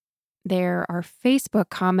funny. There are Facebook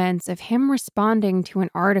comments of him responding to an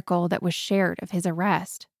article that was shared of his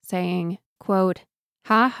arrest, saying, quote,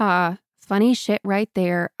 "Ha ha, funny shit right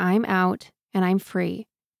there, I'm out and I'm free.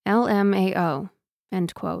 LMAO,"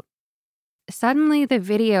 end quote. Suddenly, the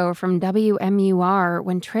video from WMUR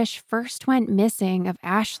when Trish first went missing of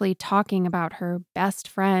Ashley talking about her best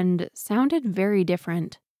friend sounded very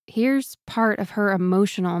different. Here's part of her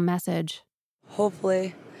emotional message.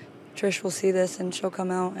 Hopefully, Trish will see this and she'll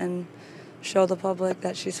come out and show the public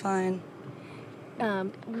that she's fine.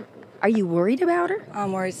 Are you worried about her?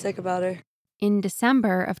 I'm worried sick about her. In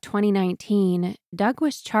December of 2019, Doug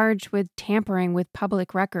was charged with tampering with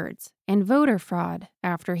public records and voter fraud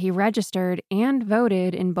after he registered and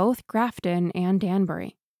voted in both Grafton and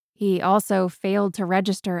Danbury. He also failed to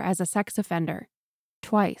register as a sex offender,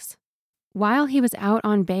 twice. While he was out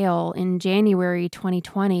on bail in January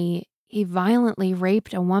 2020, he violently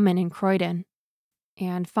raped a woman in Croydon.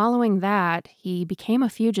 And following that, he became a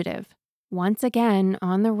fugitive, once again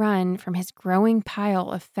on the run from his growing pile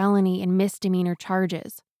of felony and misdemeanor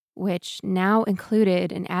charges, which now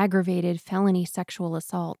included an aggravated felony sexual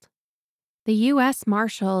assault. The U.S.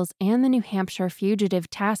 Marshals and the New Hampshire Fugitive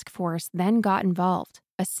Task Force then got involved,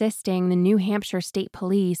 assisting the New Hampshire State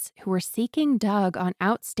Police, who were seeking Doug on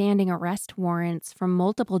outstanding arrest warrants from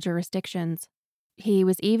multiple jurisdictions. He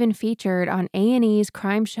was even featured on A&E's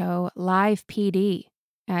crime show Live PD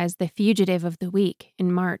as the Fugitive of the Week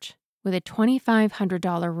in March, with a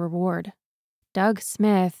 $2,500 reward. Doug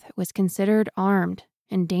Smith was considered armed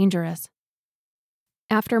and dangerous.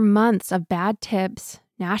 After months of bad tips,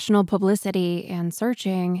 national publicity, and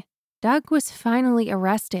searching, Doug was finally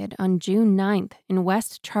arrested on June 9th in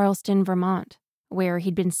West Charleston, Vermont, where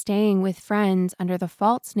he'd been staying with friends under the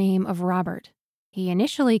false name of Robert. He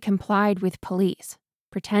initially complied with police,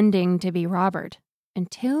 pretending to be Robert,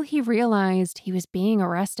 until he realized he was being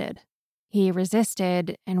arrested. He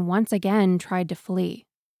resisted and once again tried to flee.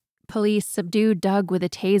 Police subdued Doug with a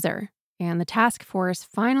taser, and the task force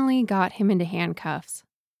finally got him into handcuffs.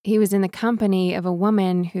 He was in the company of a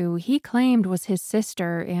woman who he claimed was his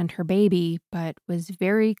sister and her baby, but was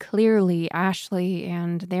very clearly Ashley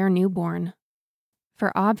and their newborn.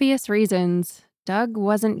 For obvious reasons, Doug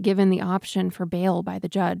wasn't given the option for bail by the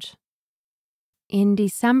judge. In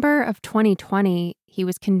December of 2020, he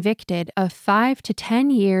was convicted of 5 to 10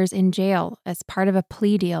 years in jail as part of a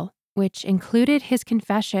plea deal, which included his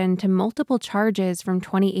confession to multiple charges from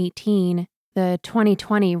 2018, the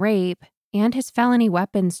 2020 rape, and his felony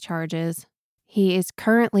weapons charges. He is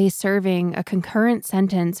currently serving a concurrent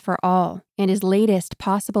sentence for all, and his latest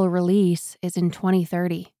possible release is in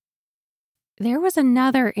 2030. There was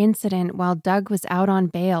another incident while Doug was out on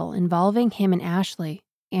bail involving him and Ashley.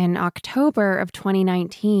 In October of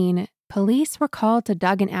 2019, police were called to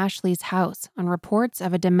Doug and Ashley's house on reports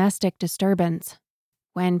of a domestic disturbance.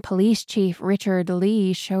 When Police Chief Richard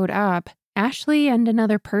Lee showed up, Ashley and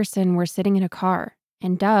another person were sitting in a car,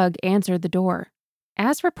 and Doug answered the door.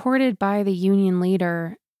 As reported by the union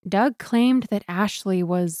leader, Doug claimed that Ashley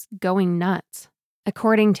was going nuts.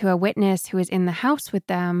 According to a witness who was in the house with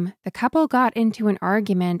them, the couple got into an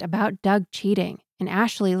argument about Doug cheating, and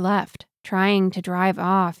Ashley left, trying to drive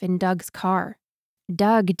off in Doug's car.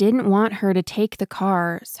 Doug didn't want her to take the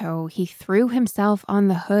car, so he threw himself on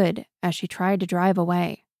the hood as she tried to drive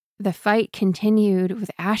away. The fight continued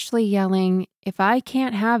with Ashley yelling, "If I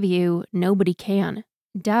can't have you, nobody can."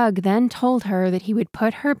 Doug then told her that he would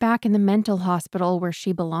put her back in the mental hospital where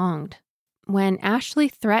she belonged. When Ashley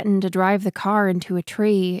threatened to drive the car into a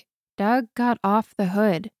tree, Doug got off the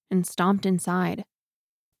hood and stomped inside.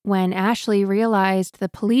 When Ashley realized the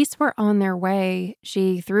police were on their way,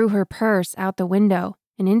 she threw her purse out the window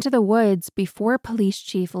and into the woods before Police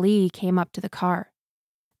Chief Lee came up to the car.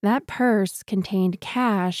 That purse contained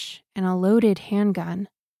cash and a loaded handgun.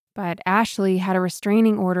 But Ashley had a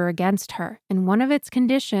restraining order against her, and one of its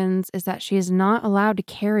conditions is that she is not allowed to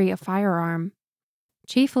carry a firearm.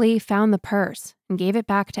 Chief Lee found the purse and gave it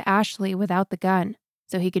back to Ashley without the gun,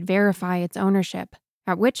 so he could verify its ownership,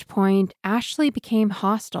 at which point Ashley became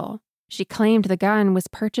hostile. She claimed the gun was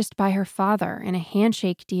purchased by her father in a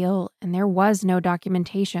handshake deal, and there was no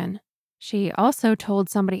documentation. She also told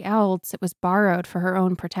somebody else it was borrowed for her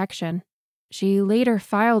own protection. She later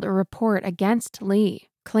filed a report against Lee,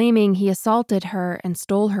 claiming he assaulted her and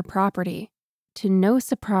stole her property. To no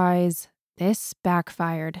surprise, this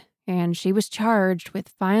backfired, and she was charged with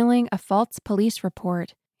filing a false police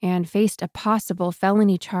report and faced a possible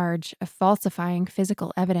felony charge of falsifying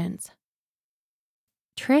physical evidence.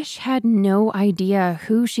 Trish had no idea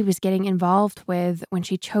who she was getting involved with when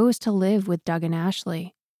she chose to live with Doug and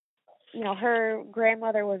Ashley. Her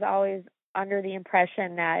grandmother was always under the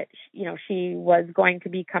impression that, she was going to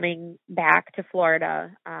be coming back to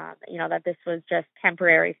Florida, that this was just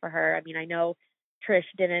temporary for her. I mean, I know Trish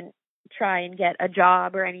didn't try and get a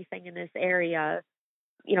job or anything in this area.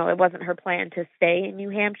 It wasn't her plan to stay in New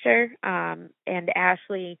Hampshire. And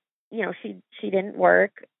Ashley, she didn't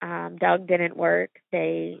work. Doug didn't work.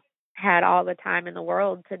 They had all the time in the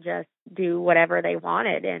world to just do whatever they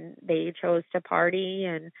wanted. And they chose to party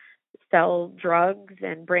and sell drugs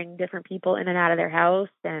and bring different people in and out of their house.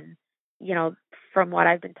 And, from what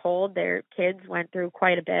I've been told, their kids went through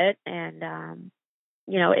quite a bit. And,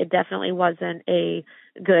 it definitely wasn't a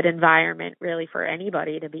good environment really for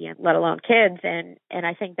anybody to be in, let alone kids. And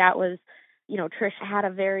I think that was, Trish had a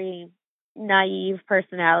very naive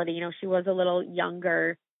personality. She was a little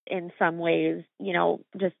younger in some ways,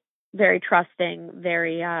 just very trusting,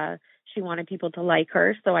 very, she wanted people to like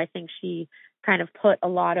her. So I think she kind of put a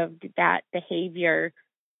lot of that behavior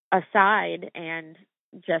aside and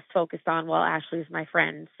just focused on, well, Ashley's my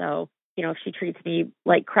friend. So, if she treats me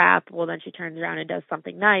like crap, well, then she turns around and does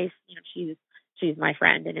something nice. She's my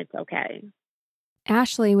friend and it's okay.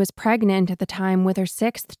 Ashley was pregnant at the time with her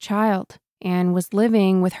 6th child and was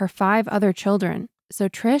living with her 5 other children. So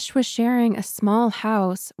Trish was sharing a small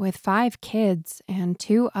house with 5 kids and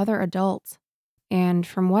 2 other adults. And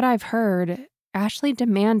from what I've heard, Ashley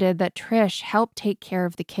demanded that Trish help take care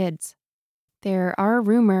of the kids. There are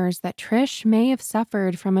rumors that Trish may have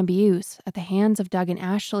suffered from abuse at the hands of Doug and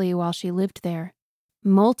Ashley while she lived there.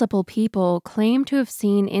 Multiple people claim to have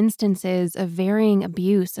seen instances of varying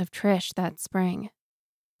abuse of Trish that spring.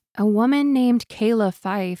 A woman named Kayla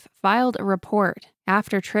Fife filed a report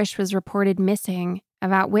after Trish was reported missing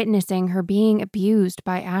about witnessing her being abused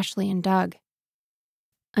by Ashley and Doug.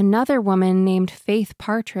 Another woman named Faith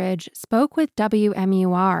Partridge spoke with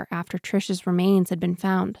WMUR after Trish's remains had been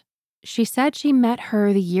found. She said she met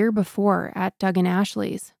her the year before at Doug and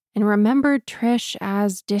Ashley's and remembered Trish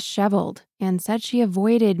as disheveled and said she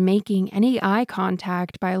avoided making any eye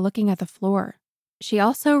contact by looking at the floor. She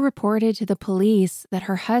also reported to the police that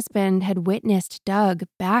her husband had witnessed Doug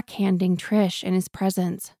backhanding Trish in his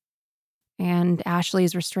presence. And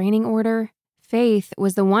Ashley's restraining order? Faith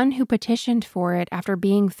was the one who petitioned for it after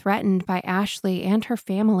being threatened by Ashley and her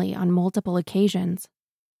family on multiple occasions.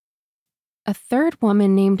 A third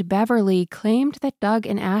woman named Beverly claimed that Doug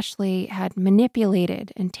and Ashley had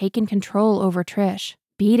manipulated and taken control over Trish,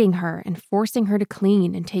 beating her and forcing her to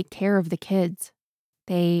clean and take care of the kids.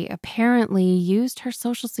 They apparently used her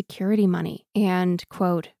Social Security money and,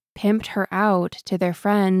 quote, pimped her out to their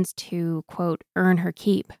friends to, quote, earn her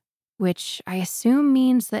keep, which I assume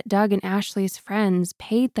means that Doug and Ashley's friends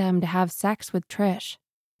paid them to have sex with Trish.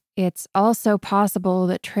 It's also possible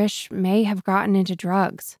that Trish may have gotten into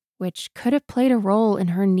drugs, which could have played a role in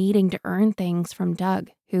her needing to earn things from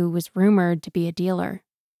Doug, who was rumored to be a dealer.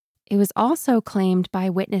 It was also claimed by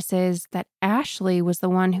witnesses that Ashley was the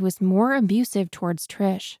one who was more abusive towards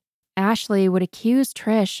Trish. Ashley would accuse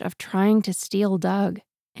Trish of trying to steal Doug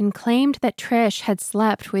and claimed that Trish had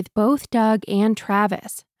slept with both Doug and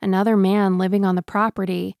Travis, another man living on the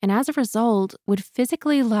property, and as a result would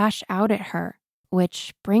physically lash out at her,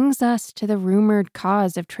 which brings us to the rumored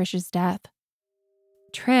cause of Trish's death.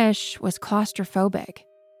 Trish was claustrophobic,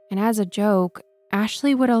 and as a joke,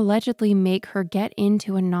 Ashley would allegedly make her get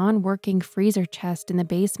into a non-working freezer chest in the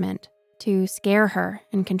basement to scare her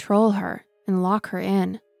and control her and lock her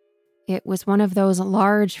in. It was one of those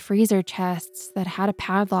large freezer chests that had a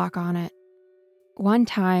padlock on it. One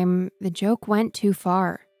time, the joke went too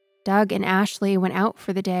far. Doug and Ashley went out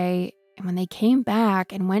for the day, and when they came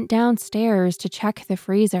back and went downstairs to check the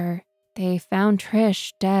freezer, they found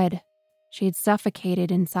Trish dead. She'd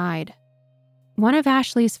suffocated inside. One of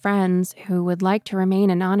Ashley's friends, who would like to remain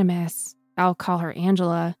anonymous, I'll call her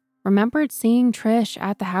Angela, remembered seeing Trish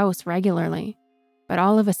at the house regularly. But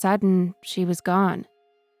all of a sudden, she was gone.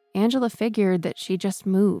 Angela figured that she just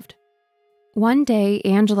moved. One day,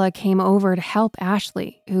 Angela came over to help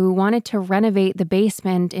Ashley, who wanted to renovate the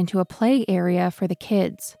basement into a play area for the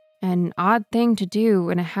kids, an odd thing to do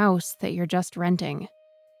in a house that you're just renting.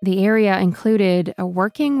 The area included a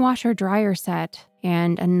working washer-dryer set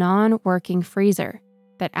and a non-working freezer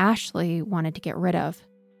that Ashley wanted to get rid of.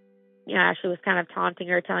 Ashley was kind of taunting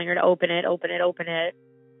her, telling her to open it.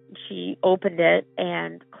 She opened it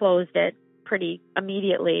and closed it pretty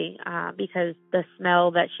immediately because the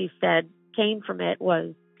smell that she said came from it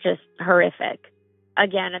was just horrific.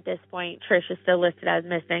 Again, at this point, Trish is still listed as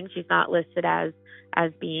missing. She's not listed as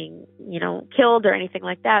being, killed or anything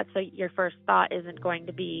like that. So your first thought isn't going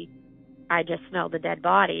to be, I just smelled a dead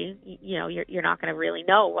body. You're not going to really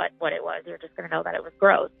know what it was. You're just going to know that it was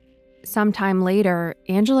gross. Sometime later,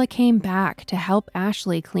 Angela came back to help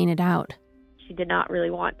Ashley clean it out. She did not really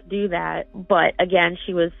want to do that. But again,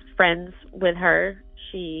 she was friends with her.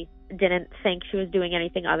 She didn't think she was doing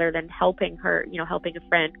anything other than helping her, helping a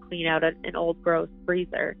friend clean out an old gross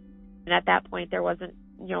freezer. And at that point, there wasn't,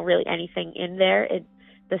 really anything in there.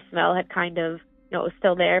 The smell had kind of, it was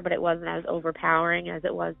still there, but it wasn't as overpowering as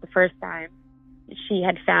it was the first time. She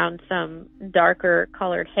had found some darker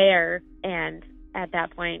colored hair, and at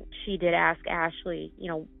that point, she did ask Ashley,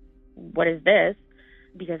 what is this?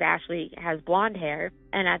 Because Ashley has blonde hair.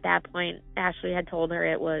 And at that point, Ashley had told her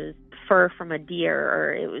it was fur from a deer,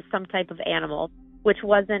 or it was some type of animal, which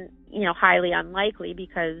wasn't, highly unlikely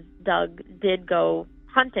because Doug did go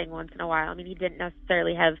hunting once in a while. I mean, he didn't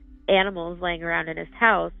necessarily have animals laying around in his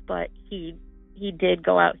house, but he did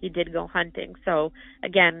go out, he did go hunting. So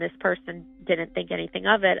again, this person didn't think anything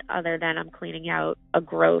of it other than I'm cleaning out a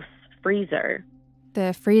gross freezer.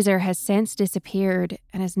 The freezer has since disappeared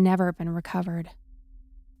and has never been recovered.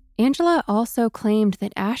 Angela also claimed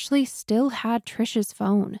that Ashley still had Trish's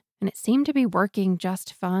phone, and it seemed to be working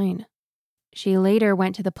just fine. She later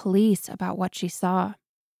went to the police about what she saw.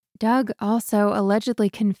 Doug also allegedly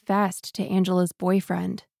confessed to Angela's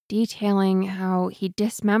boyfriend, detailing how he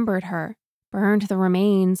dismembered her, burned the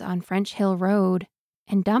remains on French Hill Road,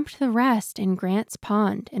 and dumped the rest in Grant's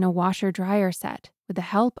Pond in a washer-dryer set with the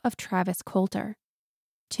help of Travis Coulter.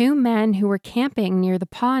 Two men who were camping near the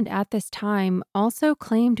pond at this time also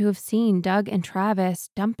claimed to have seen Doug and Travis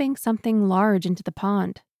dumping something large into the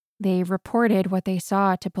pond. They reported what they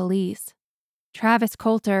saw to police. Travis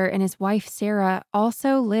Coulter and his wife Sarah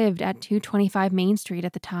also lived at 225 Main Street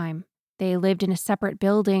at the time. They lived in a separate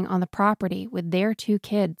building on the property with their 2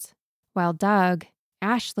 kids, while Doug,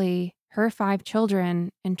 Ashley, her 5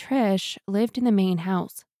 children, and Trish lived in the main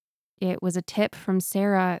house. It was a tip from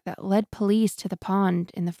Sarah that led police to the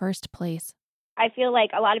pond in the first place. I feel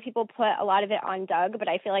like a lot of people put a lot of it on Doug, but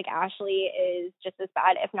I feel like Ashley is just as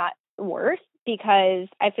bad, if not worse, because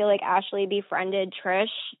I feel like Ashley befriended Trish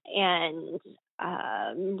and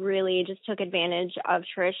really just took advantage of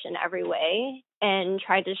Trish in every way and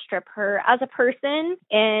tried to strip her as a person.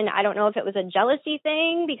 And I don't know if it was a jealousy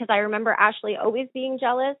thing, because I remember Ashley always being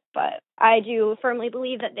jealous, but I do firmly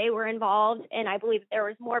believe that they were involved, and I believe there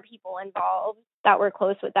was more people involved that were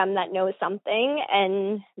close with them that know something,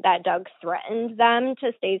 and that Doug threatened them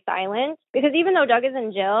to stay silent, because even though Doug is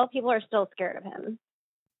in jail, people are still scared of him.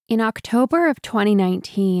 In October of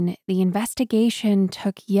 2019, the investigation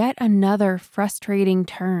took yet another frustrating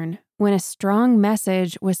turn when a strong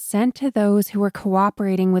message was sent to those who were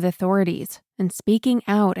cooperating with authorities and speaking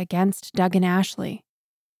out against Doug and Ashley.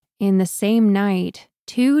 In the same night,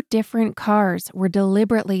 2 different cars were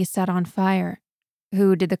deliberately set on fire.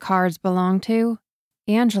 Who did the cars belong to?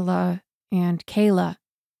 Angela and Kayla,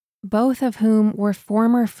 both of whom were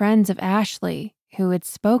former friends of Ashley, who had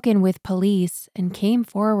spoken with police and came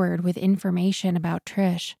forward with information about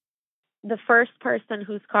Trish. The first person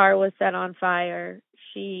whose car was set on fire,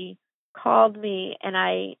 she called me, and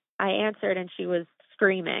I answered, and she was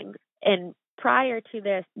screaming. And prior to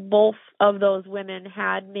this, both of those women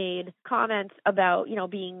had made comments about,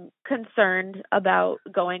 being concerned about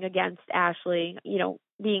going against Ashley,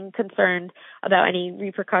 being concerned about any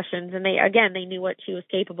repercussions. And they knew what she was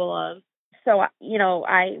capable of. So,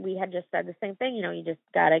 we had just said the same thing, you just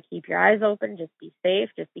got to keep your eyes open, just be safe,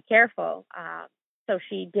 just be careful. So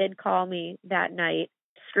she did call me that night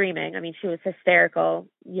screaming. I mean, she was hysterical,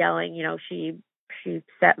 yelling, she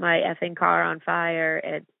set my effing car on fire.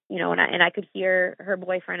 And I could hear her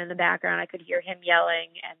boyfriend in the background. I could hear him yelling.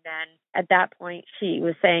 And then at that point, she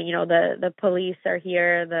was saying, the police are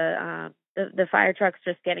here, the fire truck's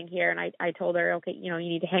just getting here. And I told her, okay, you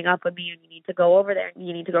need to hang up with me, and you need to go over there.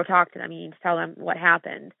 You need to go talk to them. You need to tell them what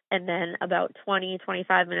happened. And then about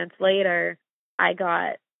 20-25 minutes later, I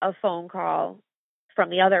got a phone call from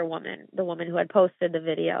the other woman, the woman who had posted the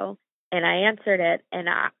video. And I answered it, and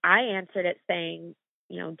I answered it saying,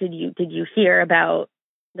 did you hear about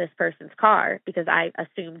this person's car? Because I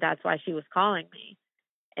assumed that's why she was calling me.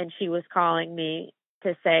 And she was calling me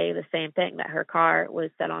to say the same thing, that her car was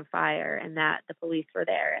set on fire and that the police were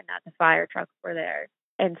there and that the fire trucks were there,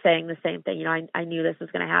 and saying the same thing. I knew this was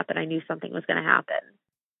going to happen. I knew something was going to happen.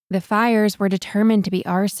 The fires were determined to be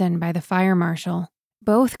arson by the fire marshal.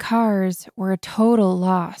 Both cars were a total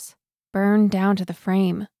loss, burned down to the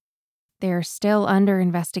frame. They're still under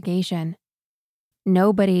investigation.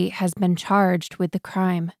 Nobody has been charged with the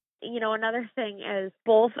crime. Another thing is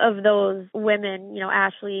both of those women,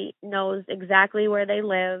 Ashley knows exactly where they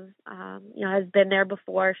live, has been there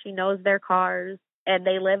before. She knows their cars, and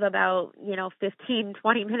they live about, 15,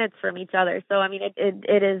 20 minutes from each other. So, I mean,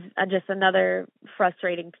 it is just another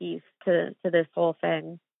frustrating piece to this whole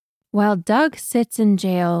thing. While Doug sits in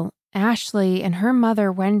jail, Ashley and her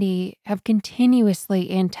mother, Wendy, have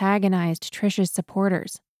continuously antagonized Trish's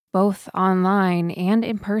supporters, both online and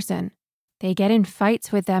in person. They get in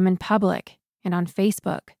fights with them in public and on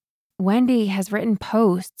Facebook. Wendy has written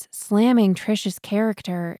posts slamming Trish's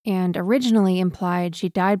character and originally implied she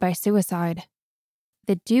died by suicide.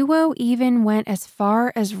 The duo even went as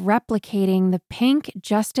far as replicating the pink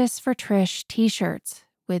Justice for Trish t-shirts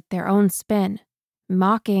with their own spin,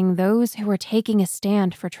 mocking those who were taking a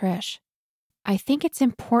stand for Trish. I think it's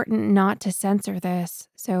important not to censor this,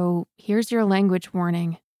 so here's your language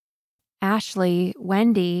warning. Ashley,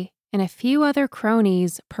 Wendy, and a few other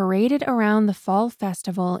cronies paraded around the fall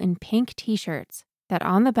festival in pink t-shirts that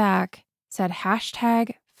on the back said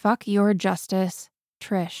 #FuckYourJustice,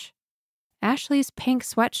 Trish. Ashley's pink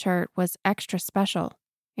sweatshirt was extra special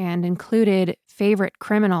and included favorite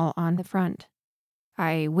criminal on the front.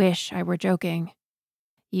 I wish I were joking.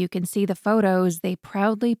 You can see the photos they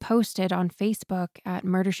proudly posted on Facebook at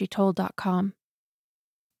murdershetold.com.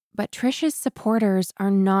 But Trish's supporters are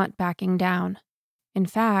not backing down. In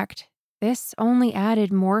fact, this only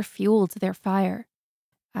added more fuel to their fire.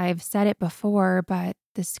 I've said it before, but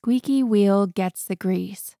the squeaky wheel gets the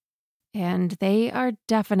grease. And they are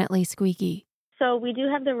definitely squeaky. So we do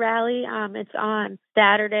have the rally. It's on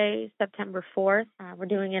Saturday, September 4th. We're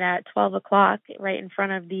doing it at 12 o'clock right in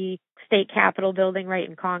front of the state capitol building right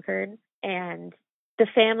in Concord. And the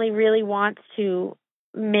family really wants to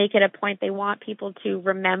make it a point. They want people to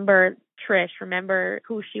remember Trish, remember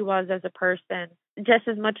who she was as a person, just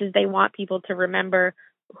as much as they want people to remember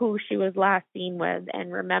who she was last seen with,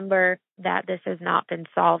 and remember that this has not been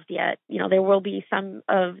solved yet. There will be some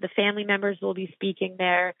of the family members will be speaking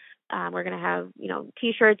there. We're going to have,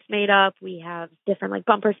 t-shirts made up. We have different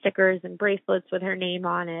bumper stickers and bracelets with her name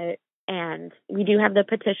on it. And we do have the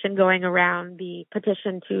petition going around, the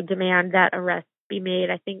petition to demand that arrests be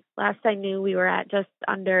made. I think last I knew we were at just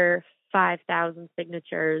under 5,000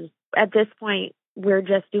 signatures. At this point, we're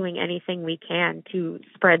just doing anything we can to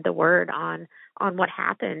spread the word on what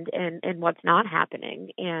happened and what's not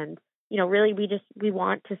happening. And, really we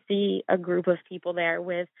want to see a group of people there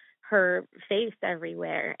with her face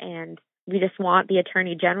everywhere. And we just want the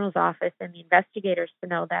Attorney General's office and the investigators to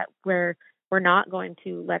know that we're not going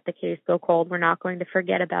to let the case go cold. We're not going to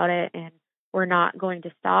forget about it. And we're not going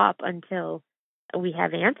to stop until we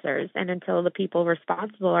have answers and until the people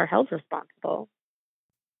responsible are held responsible.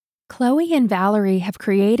 Chloe and Valerie have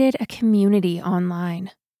created a community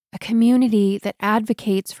online, a community that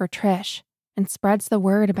advocates for Trish and spreads the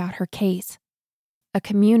word about her case, a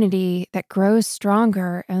community that grows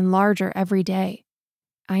stronger and larger every day.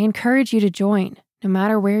 I encourage you to join, no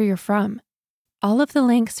matter where you're from. All of the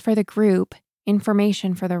links for the group,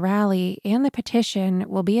 information for the rally, and the petition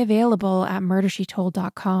will be available at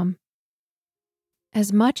murdershetold.com.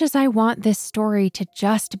 As much as I want this story to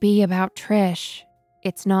just be about Trish,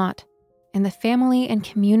 it's not. And the family and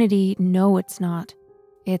community know it's not.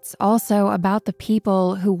 It's also about the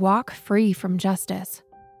people who walk free from justice,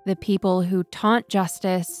 the people who taunt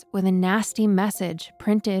justice with a nasty message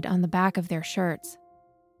printed on the back of their shirts.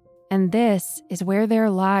 And this is where their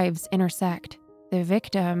lives intersect, the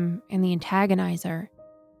victim and the antagonizer.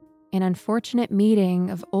 An unfortunate meeting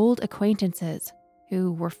of old acquaintances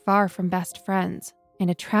who were far from best friends,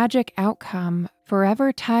 and a tragic outcome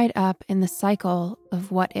forever tied up in the cycle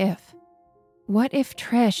of what if. What if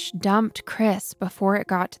Trish dumped Chris before it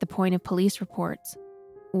got to the point of police reports?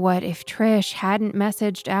 What if Trish hadn't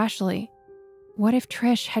messaged Ashley? What if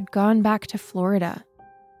Trish had gone back to Florida?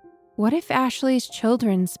 What if Ashley's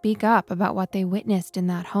children speak up about what they witnessed in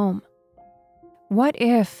that home? What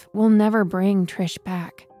if we'll never bring Trish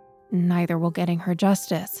back? Neither will getting her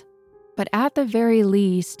justice. But at the very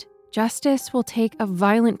least, justice will take a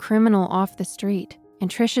violent criminal off the street, and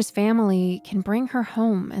Trish's family can bring her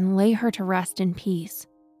home and lay her to rest in peace.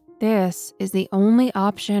 This is the only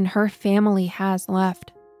option her family has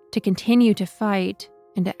left, to continue to fight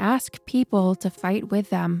and to ask people to fight with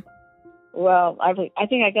them. Well, I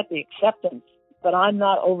think I got the acceptance, but I'm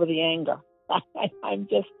not over the anger. I'm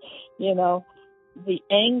just, the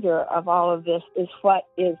anger of all of this is what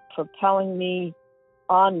is propelling me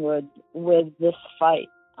onward with this fight.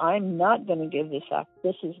 I'm not going to give this up.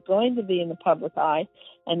 This is going to be in the public eye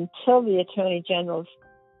until the Attorney General's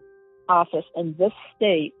office in this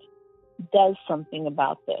state does something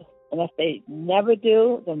about this. And if they never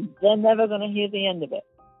do, then they're never going to hear the end of it.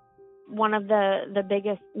 One of the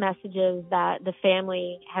biggest messages that the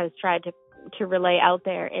family has tried to relay out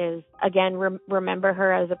there is, again, remember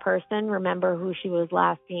her as a person, remember who she was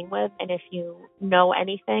last seen with. And if you know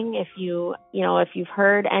anything, if you've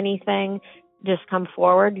heard anything, just come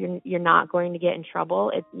forward. You're not going to get in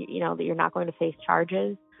trouble. You're not going to face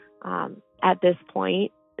charges. At this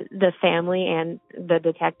point, the family and the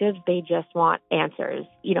detectives, they just want answers,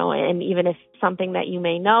 and even if something that you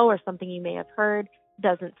may know or something you may have heard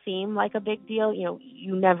doesn't seem like a big deal,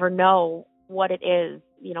 you never know what it is,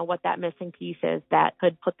 what that missing piece is that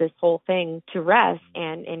could put this whole thing to rest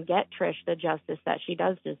and get Trish the justice that she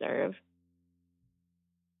does deserve.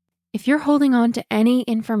 If you're holding on to any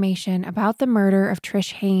information about the murder of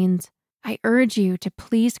Trish Haynes, I urge you to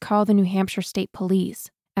please call the New Hampshire State Police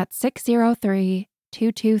at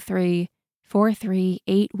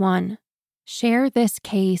 603-223-4381. Share this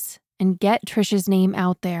case and get Trish's name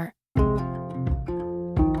out there.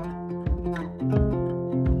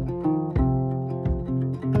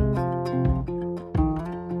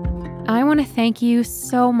 I want to thank you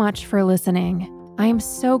so much for listening. I am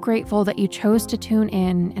so grateful that you chose to tune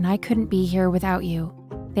in, and I couldn't be here without you.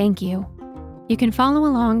 Thank you. You can follow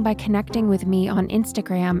along by connecting with me on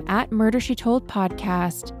Instagram at Murder She Told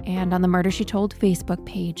Podcast and on the Murder She Told Facebook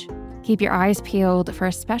page. Keep your eyes peeled for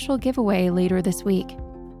a special giveaway later this week.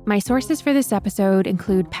 My sources for this episode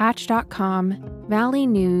include Patch.com, Valley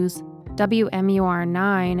News,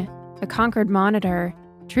 WMUR9, The Concord Monitor,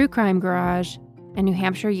 True Crime Garage, and New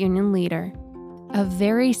Hampshire Union Leader. A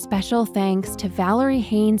very special thanks to Valerie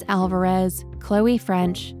Haynes Alvarez, Chloe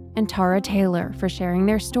French, and Tara Taylor for sharing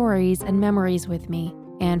their stories and memories with me,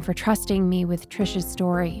 and for trusting me with Trish's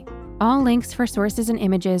story. All links for sources and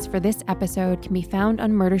images for this episode can be found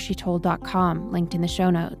on murdershetold.com, linked in the show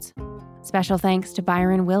notes. Special thanks to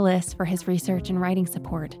Byron Willis for his research and writing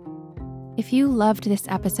support. If you loved this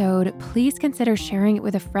episode, please consider sharing it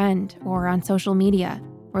with a friend or on social media,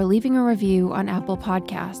 or leaving a review on Apple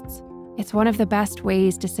Podcasts. It's one of the best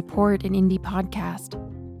ways to support an indie podcast.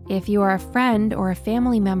 If you are a friend or a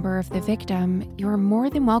family member of the victim, you're more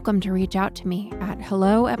than welcome to reach out to me at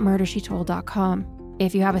hello@murdershetold.com.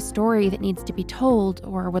 If you have a story that needs to be told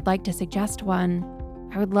or would like to suggest one,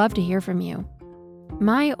 I would love to hear from you.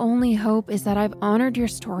 My only hope is that I've honored your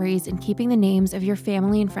stories in keeping the names of your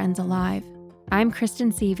family and friends alive. I'm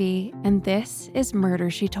Kristen Seavey, and this is Murder,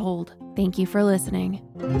 She Told. Thank you for listening.